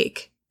and a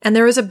take. And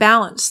there is a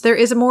balance. There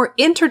is a more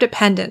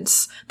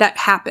interdependence that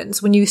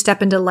happens when you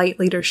step into light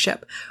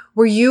leadership,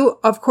 where you,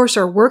 of course,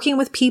 are working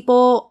with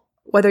people,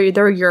 whether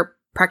they're your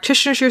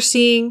practitioners you're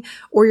seeing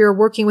or you're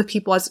working with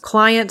people as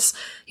clients.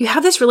 You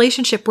have this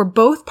relationship where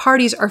both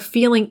parties are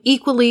feeling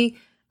equally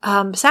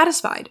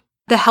satisfied.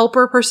 The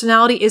helper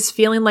personality is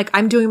feeling like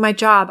I'm doing my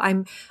job.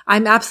 I'm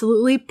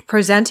absolutely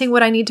presenting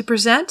what I need to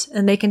present,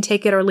 and they can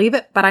take it or leave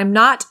it, but I'm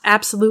not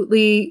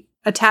absolutely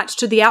attached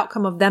to the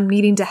outcome of them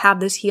needing to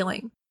have this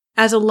healing.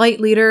 As a light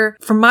leader,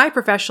 from my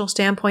professional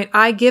standpoint,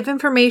 I give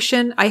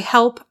information, I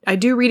help, I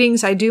do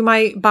readings, I do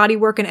my body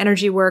work and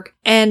energy work,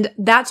 and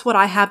that's what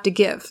I have to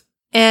give.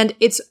 And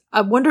it's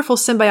a wonderful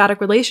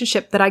symbiotic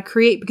relationship that I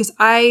create because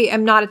I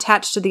am not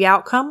attached to the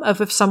outcome of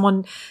if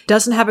someone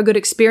doesn't have a good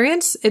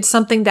experience. It's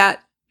something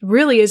that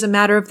really is a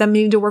matter of them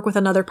needing to work with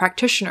another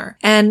practitioner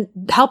and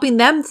helping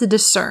them to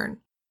discern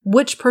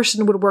which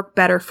person would work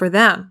better for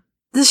them.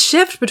 This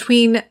shift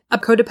between a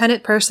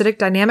codependent parasitic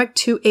dynamic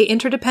to a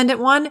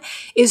interdependent one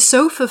is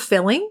so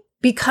fulfilling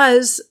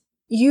because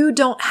you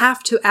don't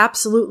have to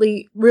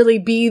absolutely really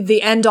be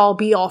the end all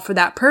be all for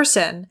that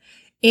person.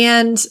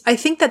 And I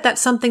think that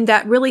that's something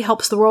that really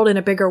helps the world in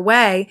a bigger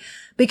way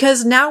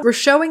because now we're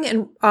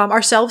showing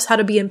ourselves how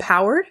to be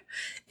empowered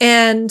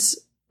and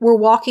we're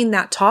walking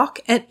that talk.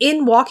 And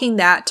in walking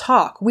that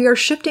talk, we are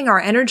shifting our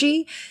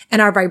energy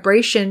and our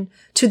vibration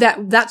to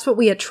that. That's what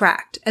we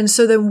attract. And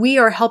so then we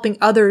are helping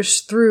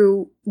others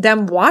through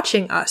them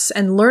watching us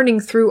and learning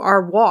through our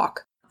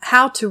walk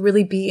how to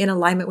really be in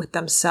alignment with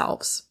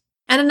themselves.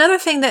 And another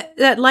thing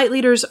that light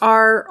leaders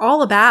are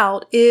all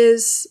about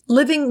is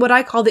living what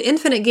I call the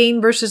infinite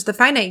game versus the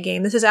finite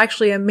game. This is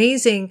actually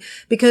amazing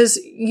because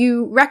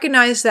you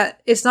recognize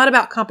that it's not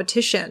about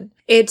competition.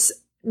 It's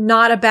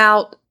not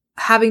about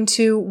having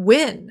to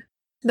win.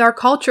 Our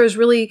culture has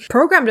really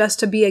programmed us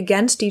to be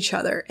against each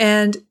other.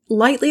 And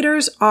light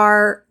leaders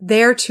are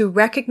there to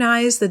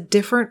recognize the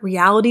different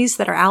realities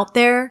that are out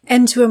there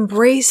and to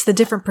embrace the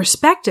different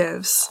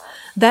perspectives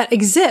that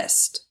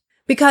exist.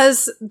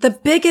 Because the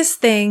biggest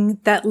thing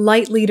that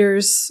light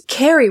leaders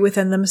carry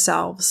within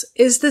themselves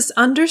is this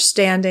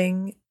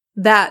understanding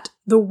that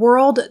the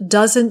world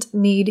doesn't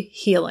need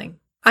healing.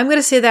 I'm going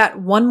to say that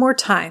one more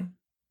time.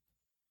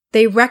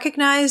 They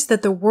recognize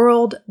that the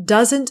world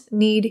doesn't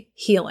need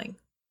healing.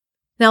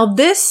 Now,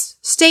 this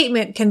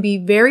statement can be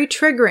very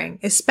triggering,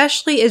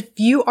 especially if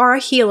you are a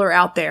healer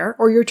out there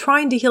or you're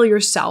trying to heal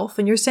yourself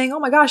and you're saying, oh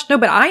my gosh, no,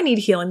 but I need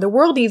healing. The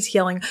world needs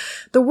healing.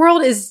 The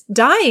world is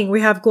dying.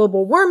 We have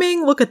global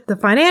warming. Look at the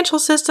financial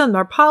system,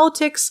 our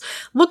politics.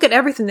 Look at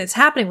everything that's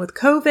happening with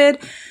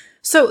COVID.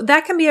 So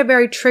that can be a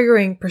very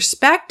triggering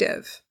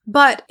perspective.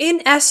 But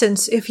in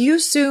essence, if you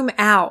zoom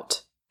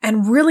out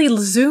and really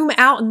zoom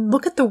out and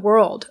look at the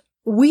world,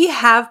 we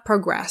have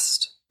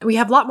progressed. We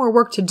have a lot more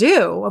work to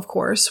do, of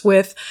course,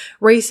 with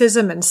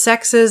racism and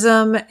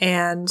sexism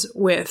and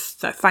with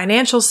the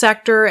financial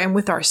sector and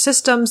with our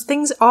systems.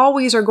 Things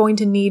always are going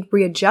to need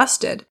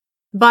readjusted.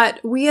 But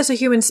we as a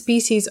human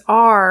species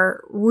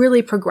are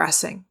really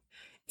progressing.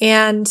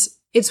 And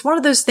it's one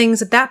of those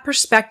things that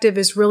perspective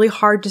is really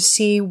hard to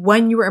see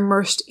when you're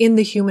immersed in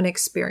the human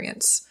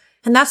experience.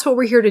 And that's what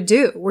we're here to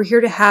do. We're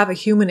here to have a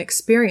human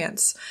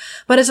experience.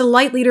 But as a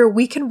light leader,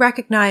 we can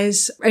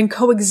recognize and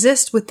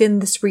coexist within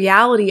this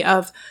reality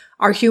of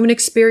our human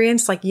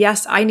experience. Like,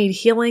 yes, I need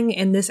healing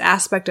in this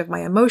aspect of my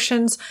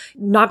emotions.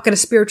 Not going to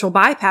spiritual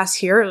bypass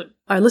here.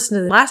 I listened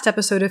to the last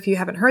episode if you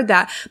haven't heard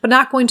that, but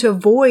not going to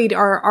avoid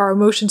our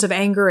emotions of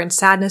anger and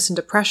sadness and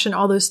depression,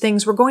 all those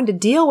things. We're going to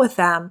deal with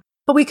them.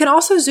 But we can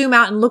also zoom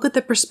out and look at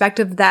the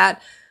perspective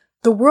that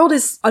the world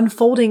is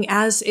unfolding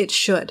as it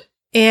should.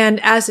 And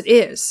as it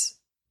is.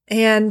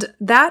 And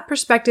that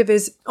perspective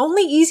is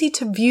only easy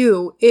to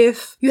view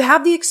if you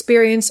have the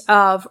experience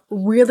of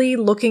really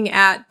looking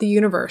at the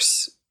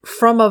universe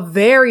from a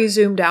very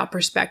zoomed out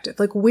perspective.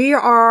 Like we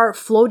are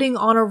floating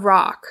on a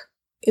rock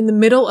in the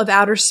middle of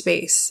outer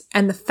space.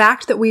 And the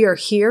fact that we are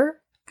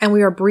here and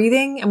we are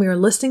breathing and we are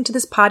listening to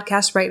this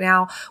podcast right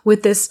now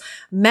with this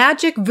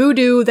magic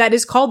voodoo that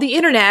is called the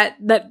internet,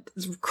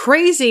 that's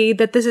crazy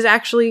that this is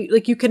actually,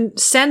 like, you can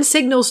send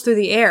signals through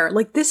the air.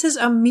 Like, this is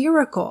a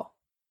miracle.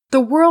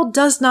 The world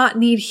does not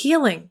need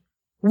healing.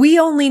 We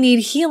only need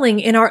healing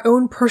in our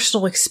own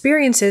personal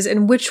experiences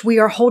in which we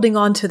are holding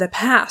on to the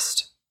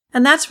past.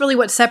 And that's really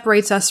what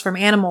separates us from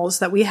animals,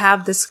 that we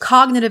have this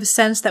cognitive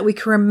sense that we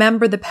can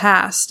remember the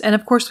past. And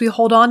of course, we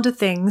hold on to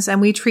things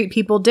and we treat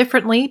people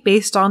differently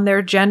based on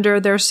their gender,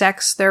 their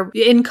sex, their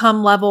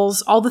income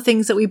levels, all the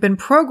things that we've been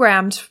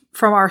programmed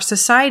from our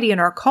society and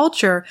our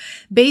culture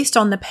based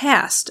on the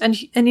past. And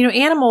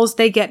animals,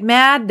 they get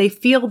mad, they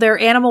feel their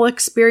animal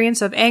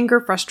experience of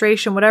anger,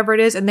 frustration, whatever it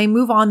is, and they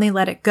move on, they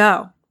let it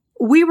go.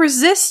 We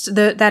resist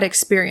that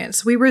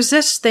experience. We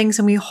resist things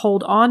and we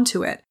hold on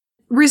to it.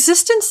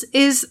 Resistance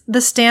is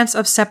the stance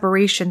of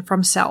separation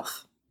from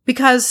self,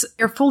 because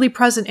you're fully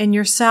present in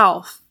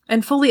yourself,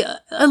 and fully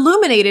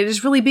illuminated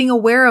is really being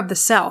aware of the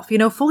self.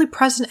 Fully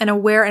present and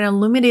aware and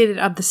illuminated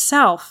of the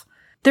self,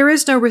 there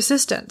is no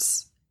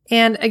resistance.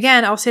 And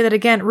again, I'll say that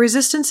again,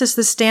 resistance is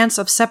the stance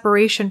of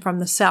separation from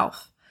the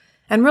self.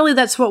 And really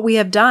that's what we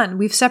have done.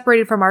 We've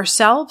separated from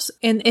ourselves.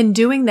 In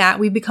doing that,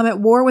 we become at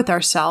war with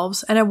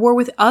ourselves and at war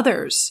with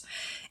others.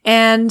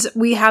 And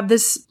we have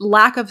this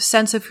lack of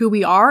sense of who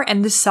we are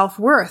and this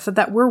self-worth,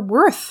 that we're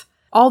worth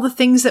all the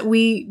things that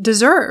we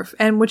deserve,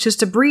 and which is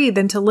to breathe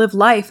and to live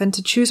life and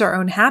to choose our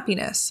own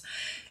happiness.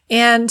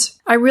 And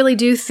I really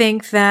do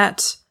think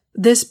that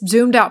this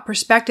zoomed out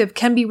perspective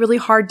can be really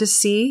hard to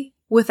see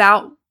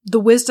without the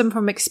wisdom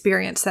from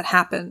experience that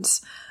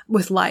happens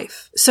with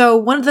life. So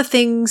one of the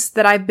things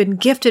that I've been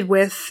gifted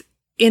with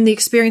in the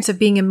experience of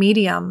being a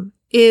medium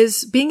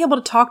is being able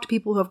to talk to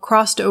people who have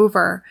crossed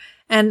over.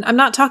 And I'm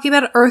not talking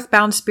about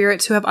earthbound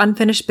spirits who have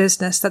unfinished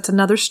business. That's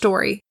another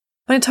story.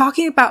 But I'm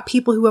talking about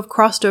people who have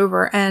crossed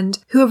over and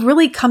who have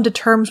really come to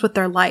terms with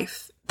their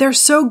life. They're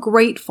so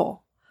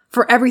grateful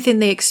for everything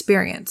they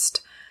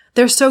experienced.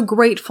 They're so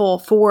grateful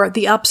for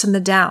the ups and the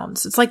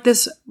downs. It's like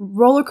this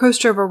roller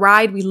coaster of a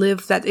ride we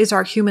live that is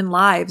our human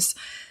lives.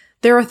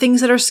 There are things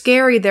that are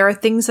scary. There are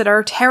things that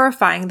are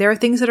terrifying. There are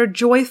things that are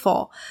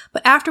joyful.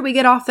 But after we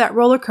get off that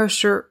roller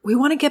coaster, we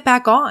want to get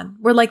back on.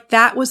 We're like,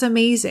 that was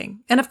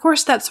amazing. And of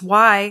course, that's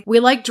why we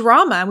like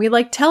drama. We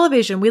like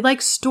television. We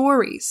like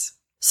stories.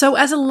 So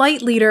as a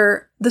light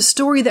leader, the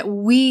story that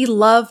we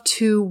love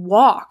to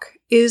walk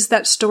is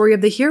that story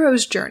of the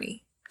hero's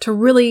journey, to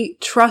really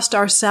trust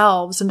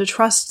ourselves and to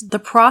trust the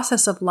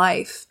process of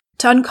life,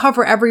 to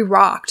uncover every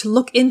rock, to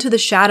look into the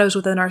shadows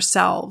within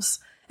ourselves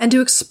and to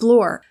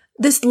explore.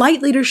 This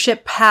light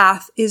leadership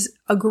path is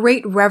a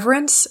great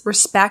reverence,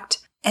 respect,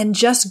 and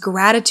just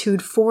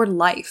gratitude for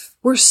life.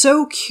 We're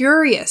so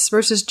curious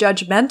versus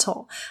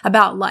judgmental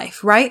about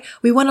life, right?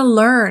 We want to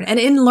learn, and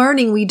in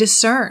learning we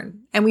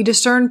discern, and we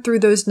discern through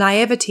those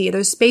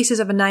spaces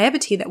of a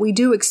naivety that we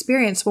do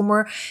experience when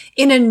we're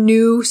in a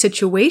new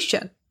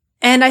situation.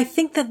 And I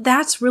think that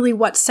that's really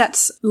what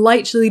sets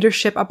light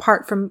leadership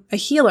apart from a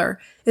healer,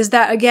 is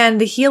that, again,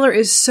 the healer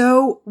is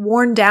so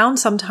worn down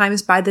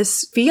sometimes by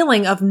this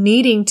feeling of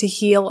needing to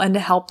heal and to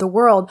help the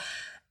world,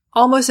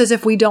 almost as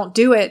if we don't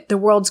do it, the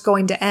world's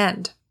going to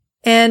end.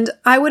 And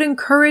I would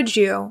encourage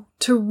you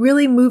to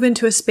really move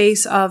into a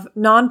space of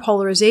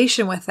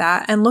non-polarization with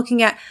that and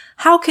looking at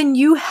how can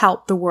you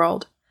help the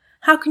world?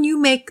 How can you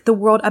make the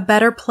world a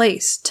better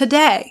place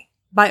today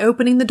by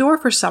opening the door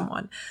for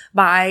someone,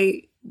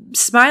 by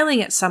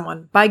smiling at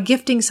someone, by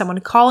gifting someone,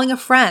 calling a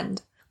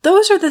friend?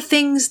 Those are the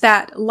things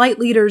that light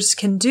leaders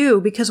can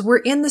do, because we're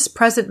in this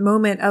present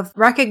moment of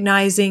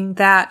recognizing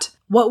that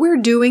what we're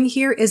doing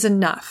here is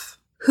enough.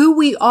 Who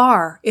we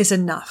are is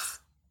enough.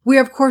 We,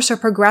 of course, are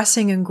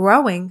progressing and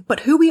growing,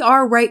 but who we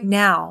are right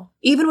now,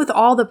 even with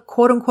all the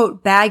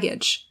quote-unquote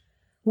baggage,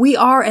 we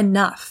are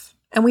enough.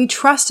 And we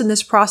trust in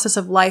this process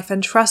of life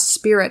and trust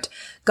spirit,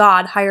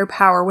 God, higher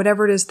power,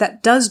 whatever it is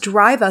that does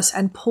drive us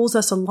and pulls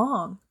us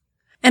along.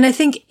 And I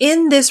think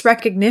in this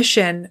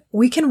recognition,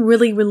 we can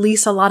really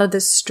release a lot of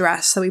this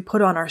stress that we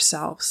put on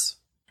ourselves.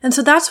 And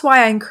so that's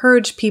why I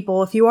encourage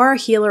people, if you are a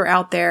healer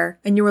out there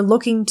and you are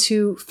looking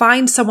to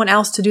find someone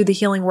else to do the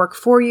healing work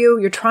for you,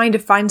 you're trying to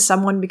find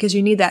someone because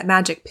you need that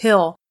magic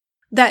pill,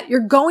 that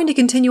you're going to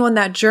continue on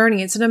that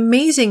journey. It's an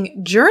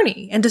amazing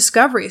journey and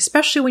discovery,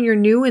 especially when you're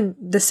new in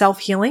the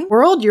self-healing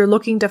world. You're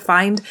looking to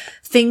find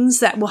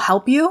things that will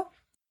help you.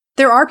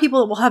 There are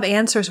people that will have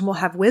answers and will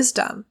have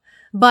wisdom.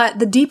 But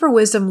the deeper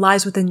wisdom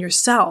lies within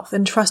yourself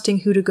and trusting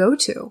who to go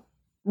to,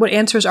 what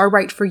answers are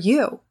right for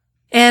you.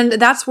 And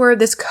that's where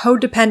this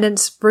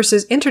codependence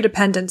versus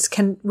interdependence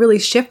can really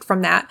shift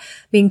from that,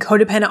 being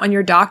codependent on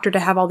your doctor to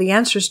have all the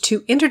answers,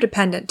 to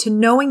interdependent, to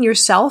knowing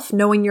yourself,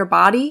 knowing your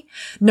body,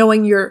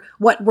 knowing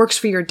what works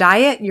for your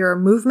diet, your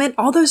movement.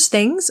 All those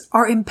things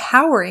are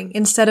empowering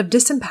instead of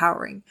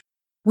disempowering.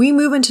 We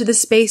move into the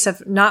space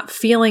of not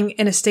feeling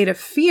in a state of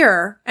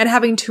fear and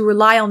having to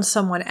rely on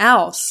someone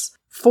else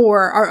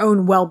for our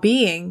own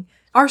well-being.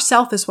 Our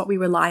self is what we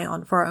rely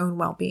on for our own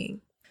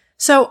well-being.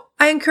 So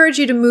I encourage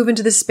you to move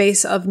into the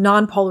space of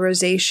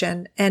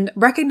non-polarization and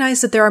recognize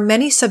that there are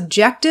many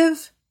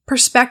subjective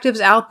perspectives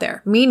out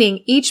there,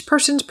 meaning each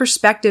person's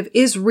perspective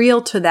is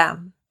real to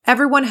them.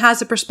 Everyone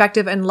has a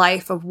perspective in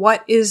life of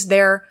what is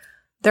their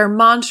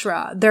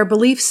mantra, their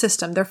belief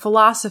system, their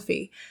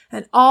philosophy,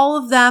 and all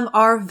of them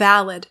are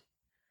valid.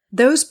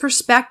 Those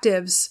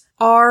perspectives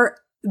are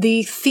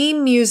the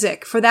theme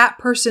music for that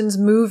person's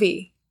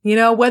movie.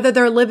 Whether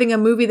they're living a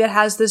movie that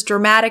has this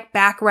dramatic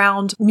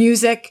background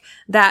music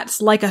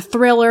that's like a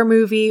thriller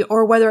movie,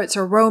 or whether it's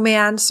a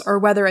romance, or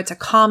whether it's a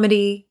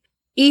comedy,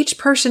 each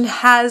person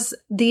has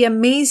the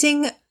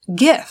amazing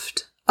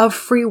gift of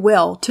free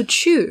will to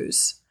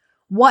choose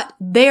what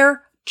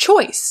their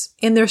choice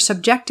in their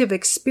subjective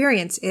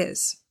experience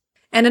is.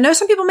 And I know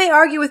some people may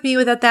argue with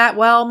me that,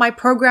 well, my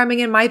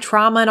programming and my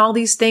trauma and all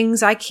these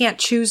things, I can't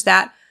choose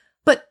that.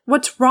 But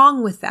what's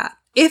wrong with that?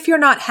 If you're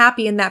not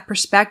happy in that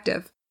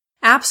perspective,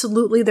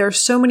 absolutely, there are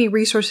so many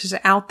resources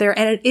out there,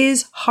 and it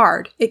is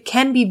hard. It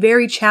can be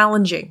very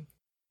challenging,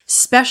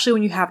 especially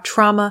when you have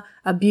trauma,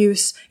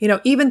 abuse,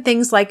 even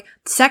things like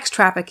sex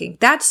trafficking.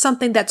 That's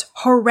something that's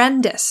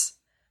horrendous.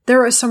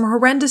 There are some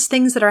horrendous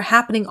things that are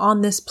happening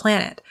on this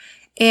planet.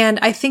 And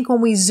I think when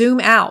we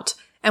zoom out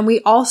and we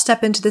all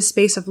step into this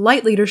space of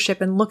light leadership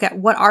and look at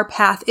what our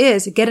path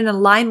is, get in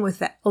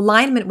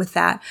alignment with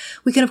that,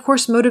 we can, of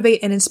course,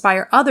 motivate and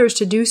inspire others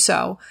to do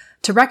so,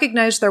 to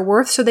recognize their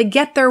worth so they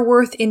get their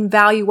worth in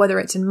value, whether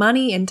it's in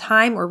money, in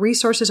time, or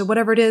resources, or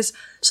whatever it is,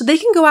 so they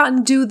can go out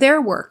and do their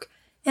work.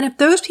 And if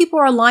those people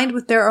are aligned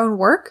with their own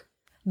work,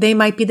 they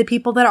might be the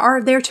people that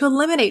are there to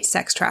eliminate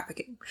sex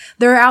trafficking.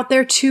 They're out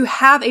there to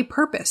have a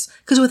purpose.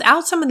 Because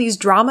without some of these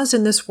dramas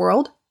in this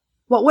world,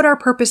 what would our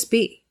purpose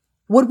be?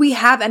 Would we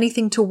have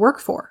anything to work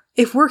for?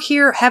 If we're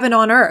here, heaven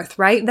on earth,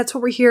 right? That's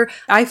what we're here,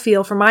 I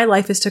feel, for my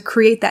life, is to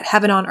create that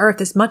heaven on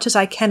earth as much as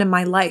I can in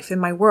my life, in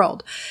my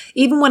world.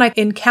 Even when I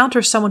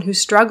encounter someone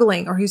who's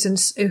struggling or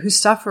who's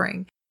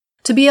suffering,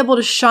 to be able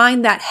to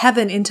shine that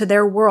heaven into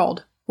their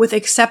world with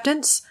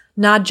acceptance,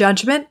 not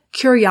judgment,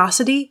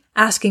 curiosity,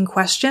 asking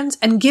questions,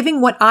 and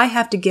giving what I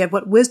have to give,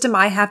 what wisdom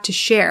I have to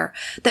share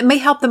that may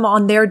help them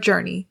on their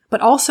journey,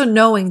 but also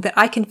knowing that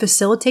I can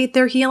facilitate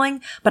their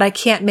healing, but I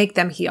can't make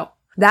them heal.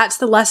 That's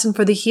the lesson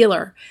for the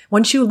healer.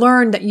 Once you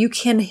learn that you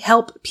can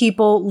help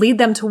people, lead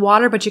them to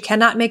water, but you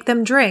cannot make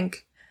them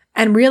drink,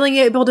 and really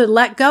able to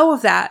let go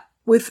of that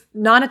with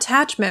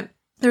non-attachment,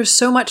 there's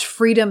so much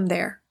freedom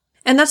there.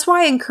 And that's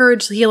why I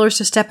encourage healers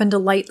to step into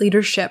light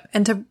leadership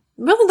and to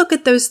really look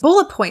at those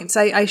bullet points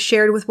I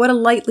shared with what a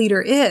light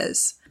leader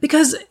is.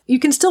 Because you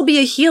can still be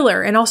a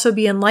healer and also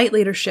be in light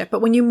leadership,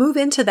 but when you move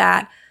into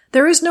that,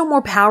 there is no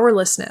more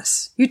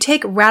powerlessness. You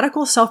take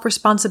radical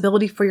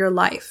self-responsibility for your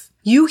life.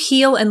 You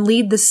heal and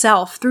lead the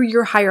self through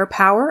your higher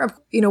power of,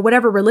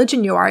 whatever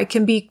religion you are. It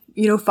can be,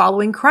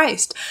 following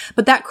Christ.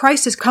 But that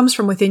Christ comes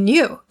from within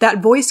you.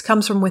 That voice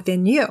comes from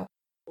within you.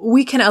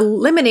 We can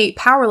eliminate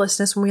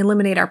powerlessness when we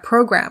eliminate our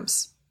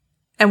programs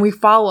and we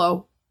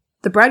follow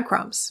the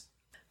breadcrumbs.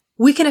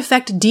 We can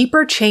affect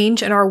deeper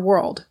change in our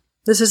world.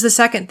 This is the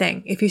second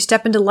thing. If you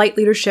step into light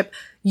leadership,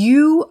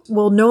 you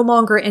will no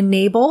longer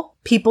enable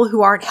people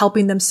who aren't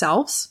helping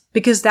themselves,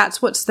 because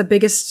that's what's the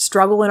biggest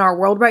struggle in our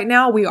world right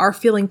now. We are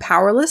feeling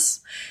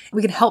powerless.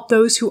 We can help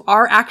those who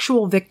are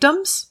actual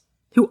victims,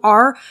 who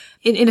are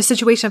in a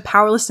situation of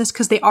powerlessness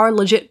because they are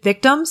legit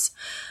victims,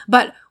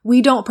 but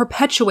we don't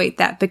perpetuate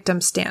that victim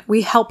stance.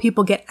 We help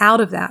people get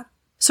out of that.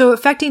 So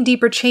affecting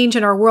deeper change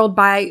in our world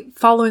by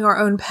following our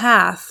own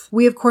path,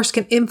 we of course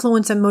can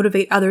influence and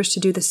motivate others to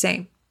do the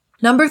same.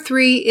 Number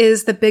 3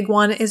 is the big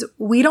one, is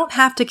we don't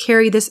have to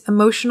carry this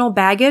emotional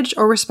baggage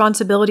or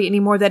responsibility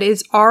anymore. That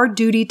is our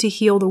duty to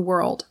heal the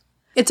world.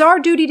 It's our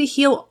duty to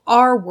heal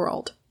our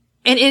world.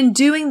 And in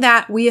doing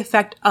that, we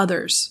affect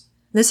others.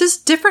 This is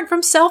different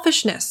from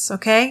selfishness,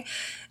 okay?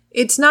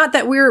 It's not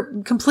that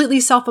we're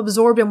completely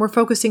self-absorbed and we're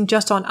focusing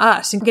just on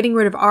us and getting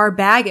rid of our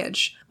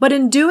baggage. But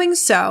in doing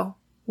so,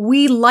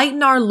 we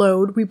lighten our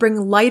load. We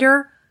bring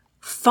lighter,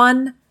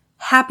 fun,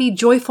 happy,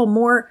 joyful,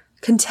 more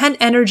content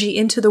energy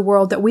into the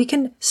world that we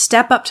can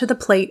step up to the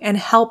plate and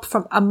help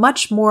from a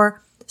much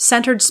more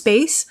centered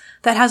space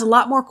that has a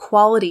lot more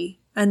quality.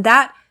 And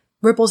that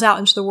ripples out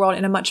into the world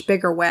in a much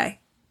bigger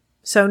way.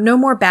 So no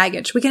more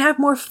baggage. We can have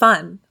more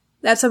fun.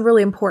 That's a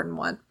really important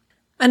one.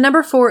 And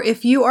number 4,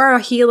 if you are a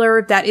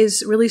healer that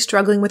is really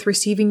struggling with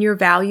receiving your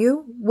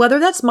value, whether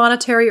that's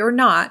monetary or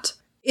not,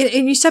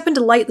 and you step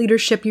into light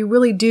leadership, you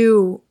really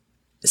do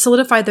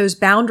solidify those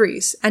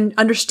boundaries and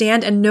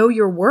understand and know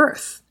your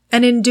worth.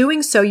 And in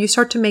doing so, you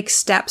start to make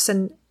steps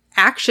and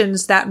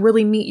actions that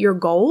really meet your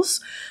goals,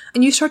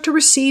 and you start to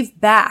receive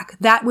back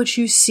that which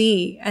you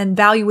see and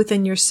value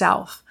within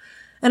yourself.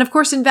 And of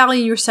course, in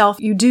valuing yourself,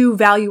 you do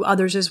value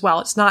others as well.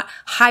 It's not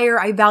higher,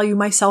 I value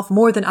myself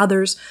more than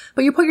others,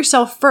 but you put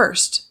yourself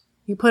first.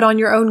 You put on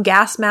your own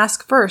gas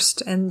mask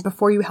first and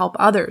before you help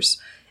others.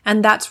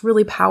 And that's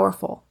really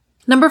powerful.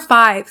 Number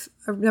 5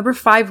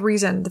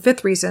 reason, the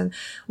 5th reason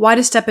why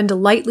to step into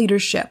light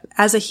leadership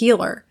as a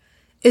healer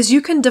is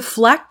you can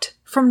deflect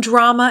from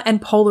drama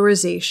and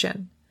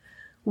polarization.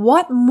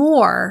 What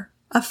more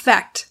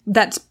effect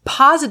that's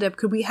positive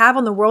could we have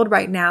on the world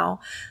right now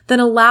than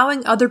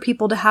allowing other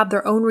people to have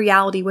their own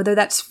reality, whether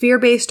that's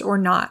fear-based or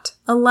not?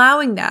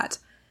 Allowing that.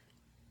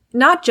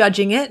 Not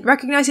judging it,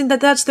 recognizing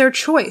that that's their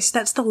choice.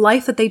 That's the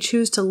life that they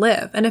choose to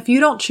live. And if you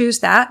don't choose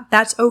that,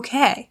 that's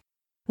okay.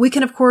 We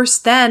can, of course,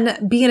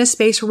 then be in a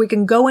space where we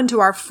can go into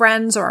our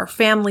friends or our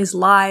family's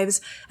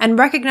lives and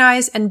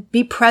recognize and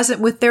be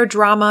present with their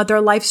drama, their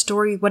life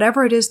story,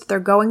 whatever it is that they're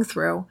going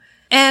through,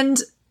 and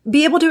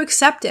be able to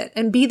accept it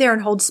and be there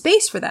and hold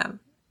space for them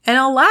and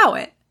allow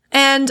it.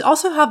 And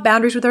also have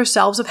boundaries with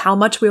ourselves of how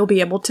much we'll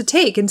be able to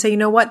take and say, you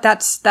know what,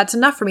 that's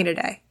enough for me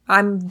today.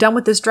 I'm done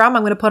with this drama.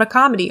 I'm going to put a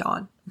comedy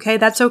on. Okay,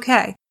 that's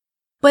okay.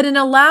 But in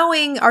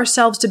allowing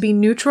ourselves to be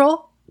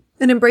neutral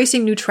and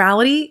embracing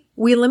neutrality,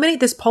 we eliminate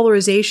this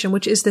polarization,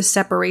 which is this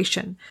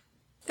separation.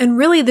 And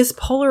really, this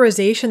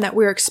polarization that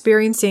we're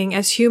experiencing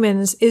as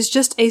humans is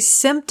just a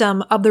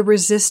symptom of the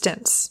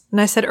resistance.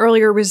 And I said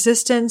earlier,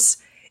 resistance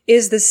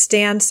is the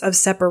stance of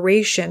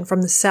separation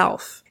from the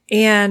self.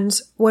 And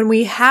when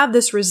we have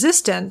this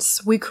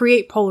resistance, we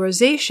create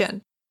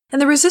polarization.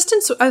 And the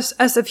resistance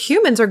as of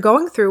humans are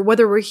going through,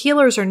 whether we're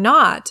healers or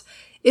not,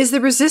 is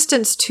the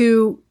resistance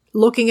to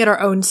looking at our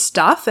own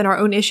stuff and our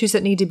own issues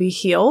that need to be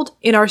healed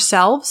in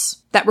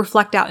ourselves that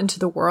reflect out into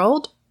the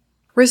world,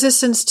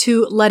 resistance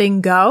to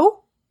letting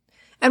go,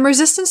 and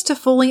resistance to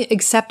fully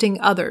accepting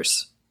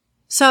others.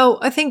 So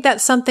I think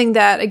that's something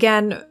that,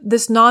 again,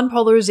 this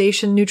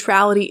non-polarization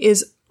neutrality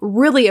is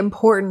really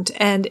important,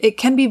 and it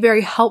can be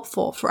very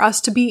helpful for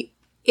us to be,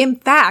 in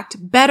fact,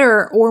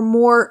 better or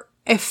more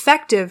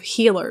effective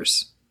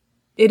healers.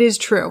 It is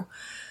true.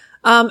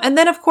 And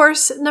then, of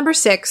course, number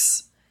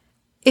 6,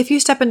 if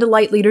you step into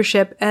light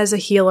leadership as a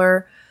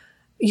healer,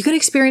 you can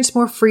experience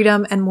more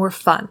freedom and more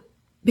fun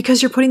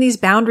because you're putting these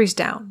boundaries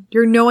down.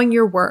 You're knowing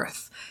your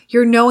worth.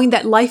 You're knowing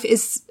that life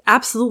is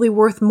absolutely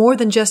worth more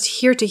than just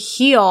here to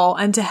heal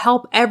and to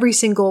help every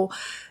single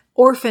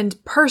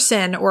orphaned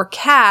person or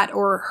cat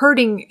or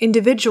hurting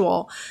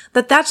individual,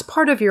 that's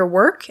part of your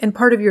work and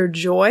part of your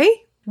joy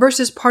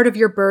versus part of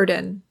your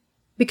burden.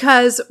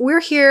 Because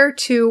we're here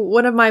to,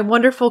 one of my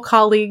wonderful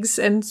colleagues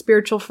and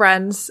spiritual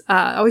friends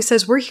always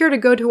says, we're here to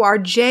go to our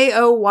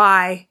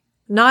JOY,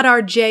 not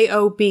our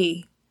JOB.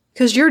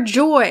 Because your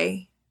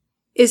joy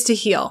is to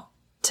heal,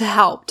 to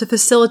help, to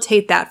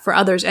facilitate that for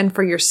others and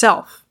for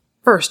yourself,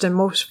 first and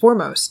most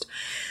foremost.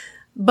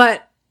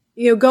 But,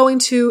 going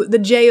to the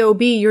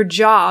JOB, your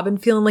job,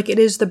 and feeling like it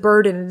is the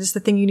burden, it is the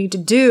thing you need to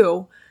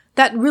do,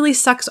 that really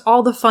sucks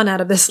all the fun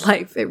out of this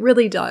life. It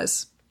really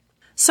does.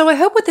 So I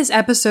hope with this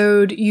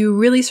episode, you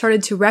really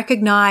started to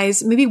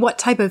recognize maybe what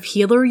type of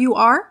healer you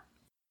are.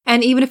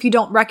 And even if you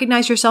don't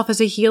recognize yourself as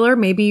a healer,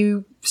 maybe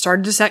you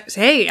started to say,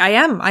 hey, I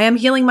am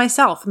healing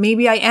myself.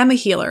 Maybe I am a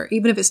healer,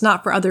 even if it's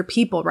not for other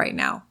people right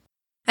now.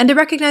 And to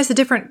recognize the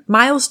different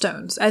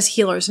milestones as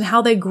healers and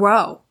how they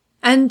grow.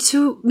 And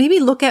to maybe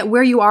look at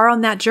where you are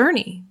on that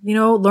journey,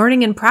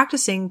 learning and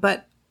practicing,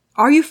 but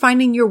are you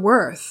finding your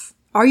worth?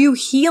 Are you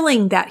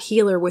healing that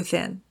healer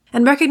within?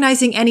 And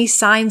recognizing any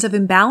signs of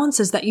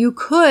imbalances that you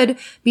could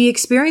be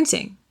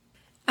experiencing.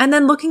 And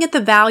then looking at the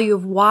value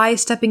of why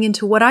stepping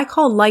into what I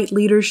call light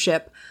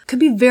leadership could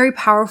be very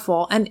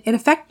powerful and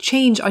affect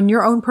change on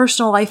your own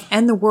personal life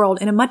and the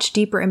world in a much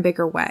deeper and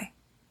bigger way.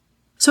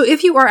 So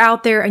if you are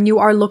out there and you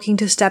are looking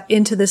to step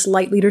into this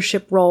light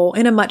leadership role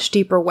in a much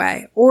deeper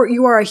way, or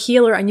you are a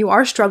healer and you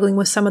are struggling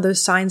with some of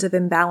those signs of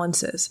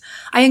imbalances,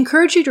 I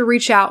encourage you to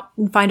reach out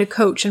and find a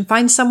coach and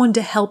find someone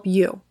to help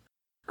you.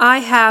 I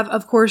have,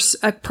 of course,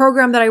 a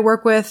program that I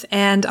work with,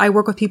 and I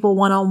work with people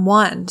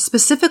one-on-one,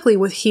 specifically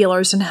with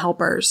healers and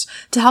helpers,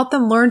 to help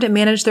them learn to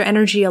manage their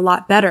energy a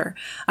lot better.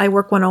 I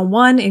work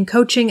one-on-one in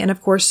coaching, and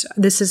of course,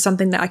 this is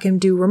something that I can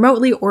do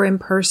remotely or in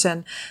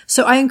person.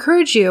 So I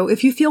encourage you,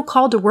 if you feel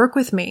called to work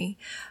with me,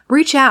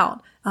 reach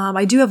out.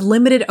 I do have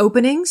limited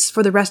openings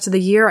for the rest of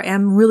the year. I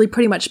am really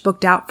pretty much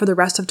booked out for the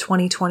rest of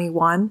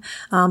 2021.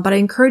 But I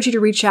encourage you to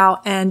reach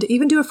out and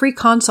even do a free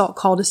consult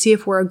call to see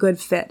if we're a good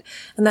fit.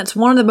 And that's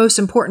one of the most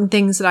important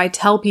things that I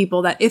tell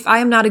people, that if I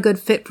am not a good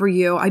fit for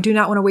you, I do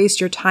not want to waste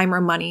your time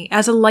or money.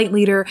 As a light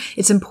leader,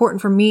 it's important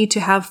for me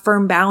to have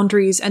firm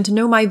boundaries and to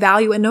know my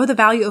value and know the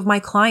value of my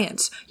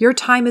clients. Your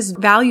time is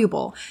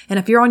valuable. And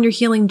if you're on your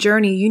healing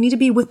journey, you need to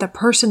be with the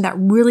person that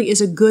really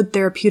is a good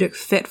therapeutic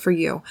fit for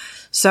you.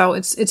 So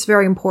it's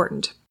very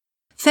important.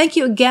 Thank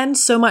you again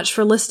so much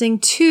for listening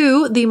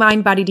to the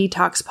Mind Body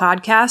Detox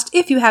podcast.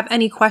 If you have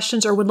any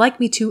questions or would like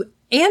me to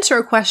answer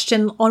a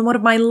question on one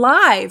of my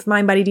live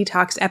Mind Body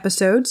Detox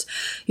episodes,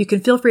 you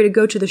can feel free to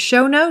go to the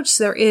show notes.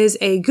 There is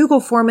a Google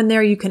form in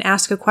there. You can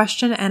ask a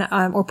question and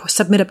or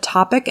submit a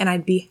topic, and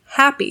I'd be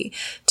happy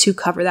to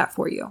cover that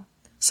for you.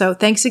 So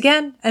thanks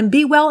again, and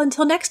be well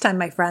until next time,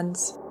 my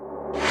friends.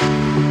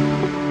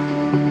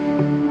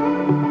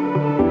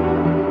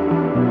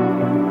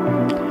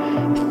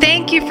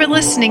 Thank you for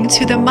listening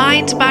to the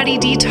Mind Body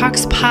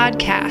Detox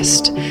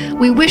podcast.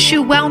 We wish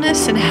you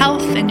wellness and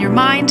health in your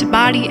mind,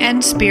 body,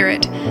 and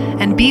spirit.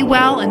 And be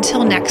well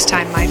until next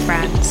time, my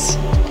friends.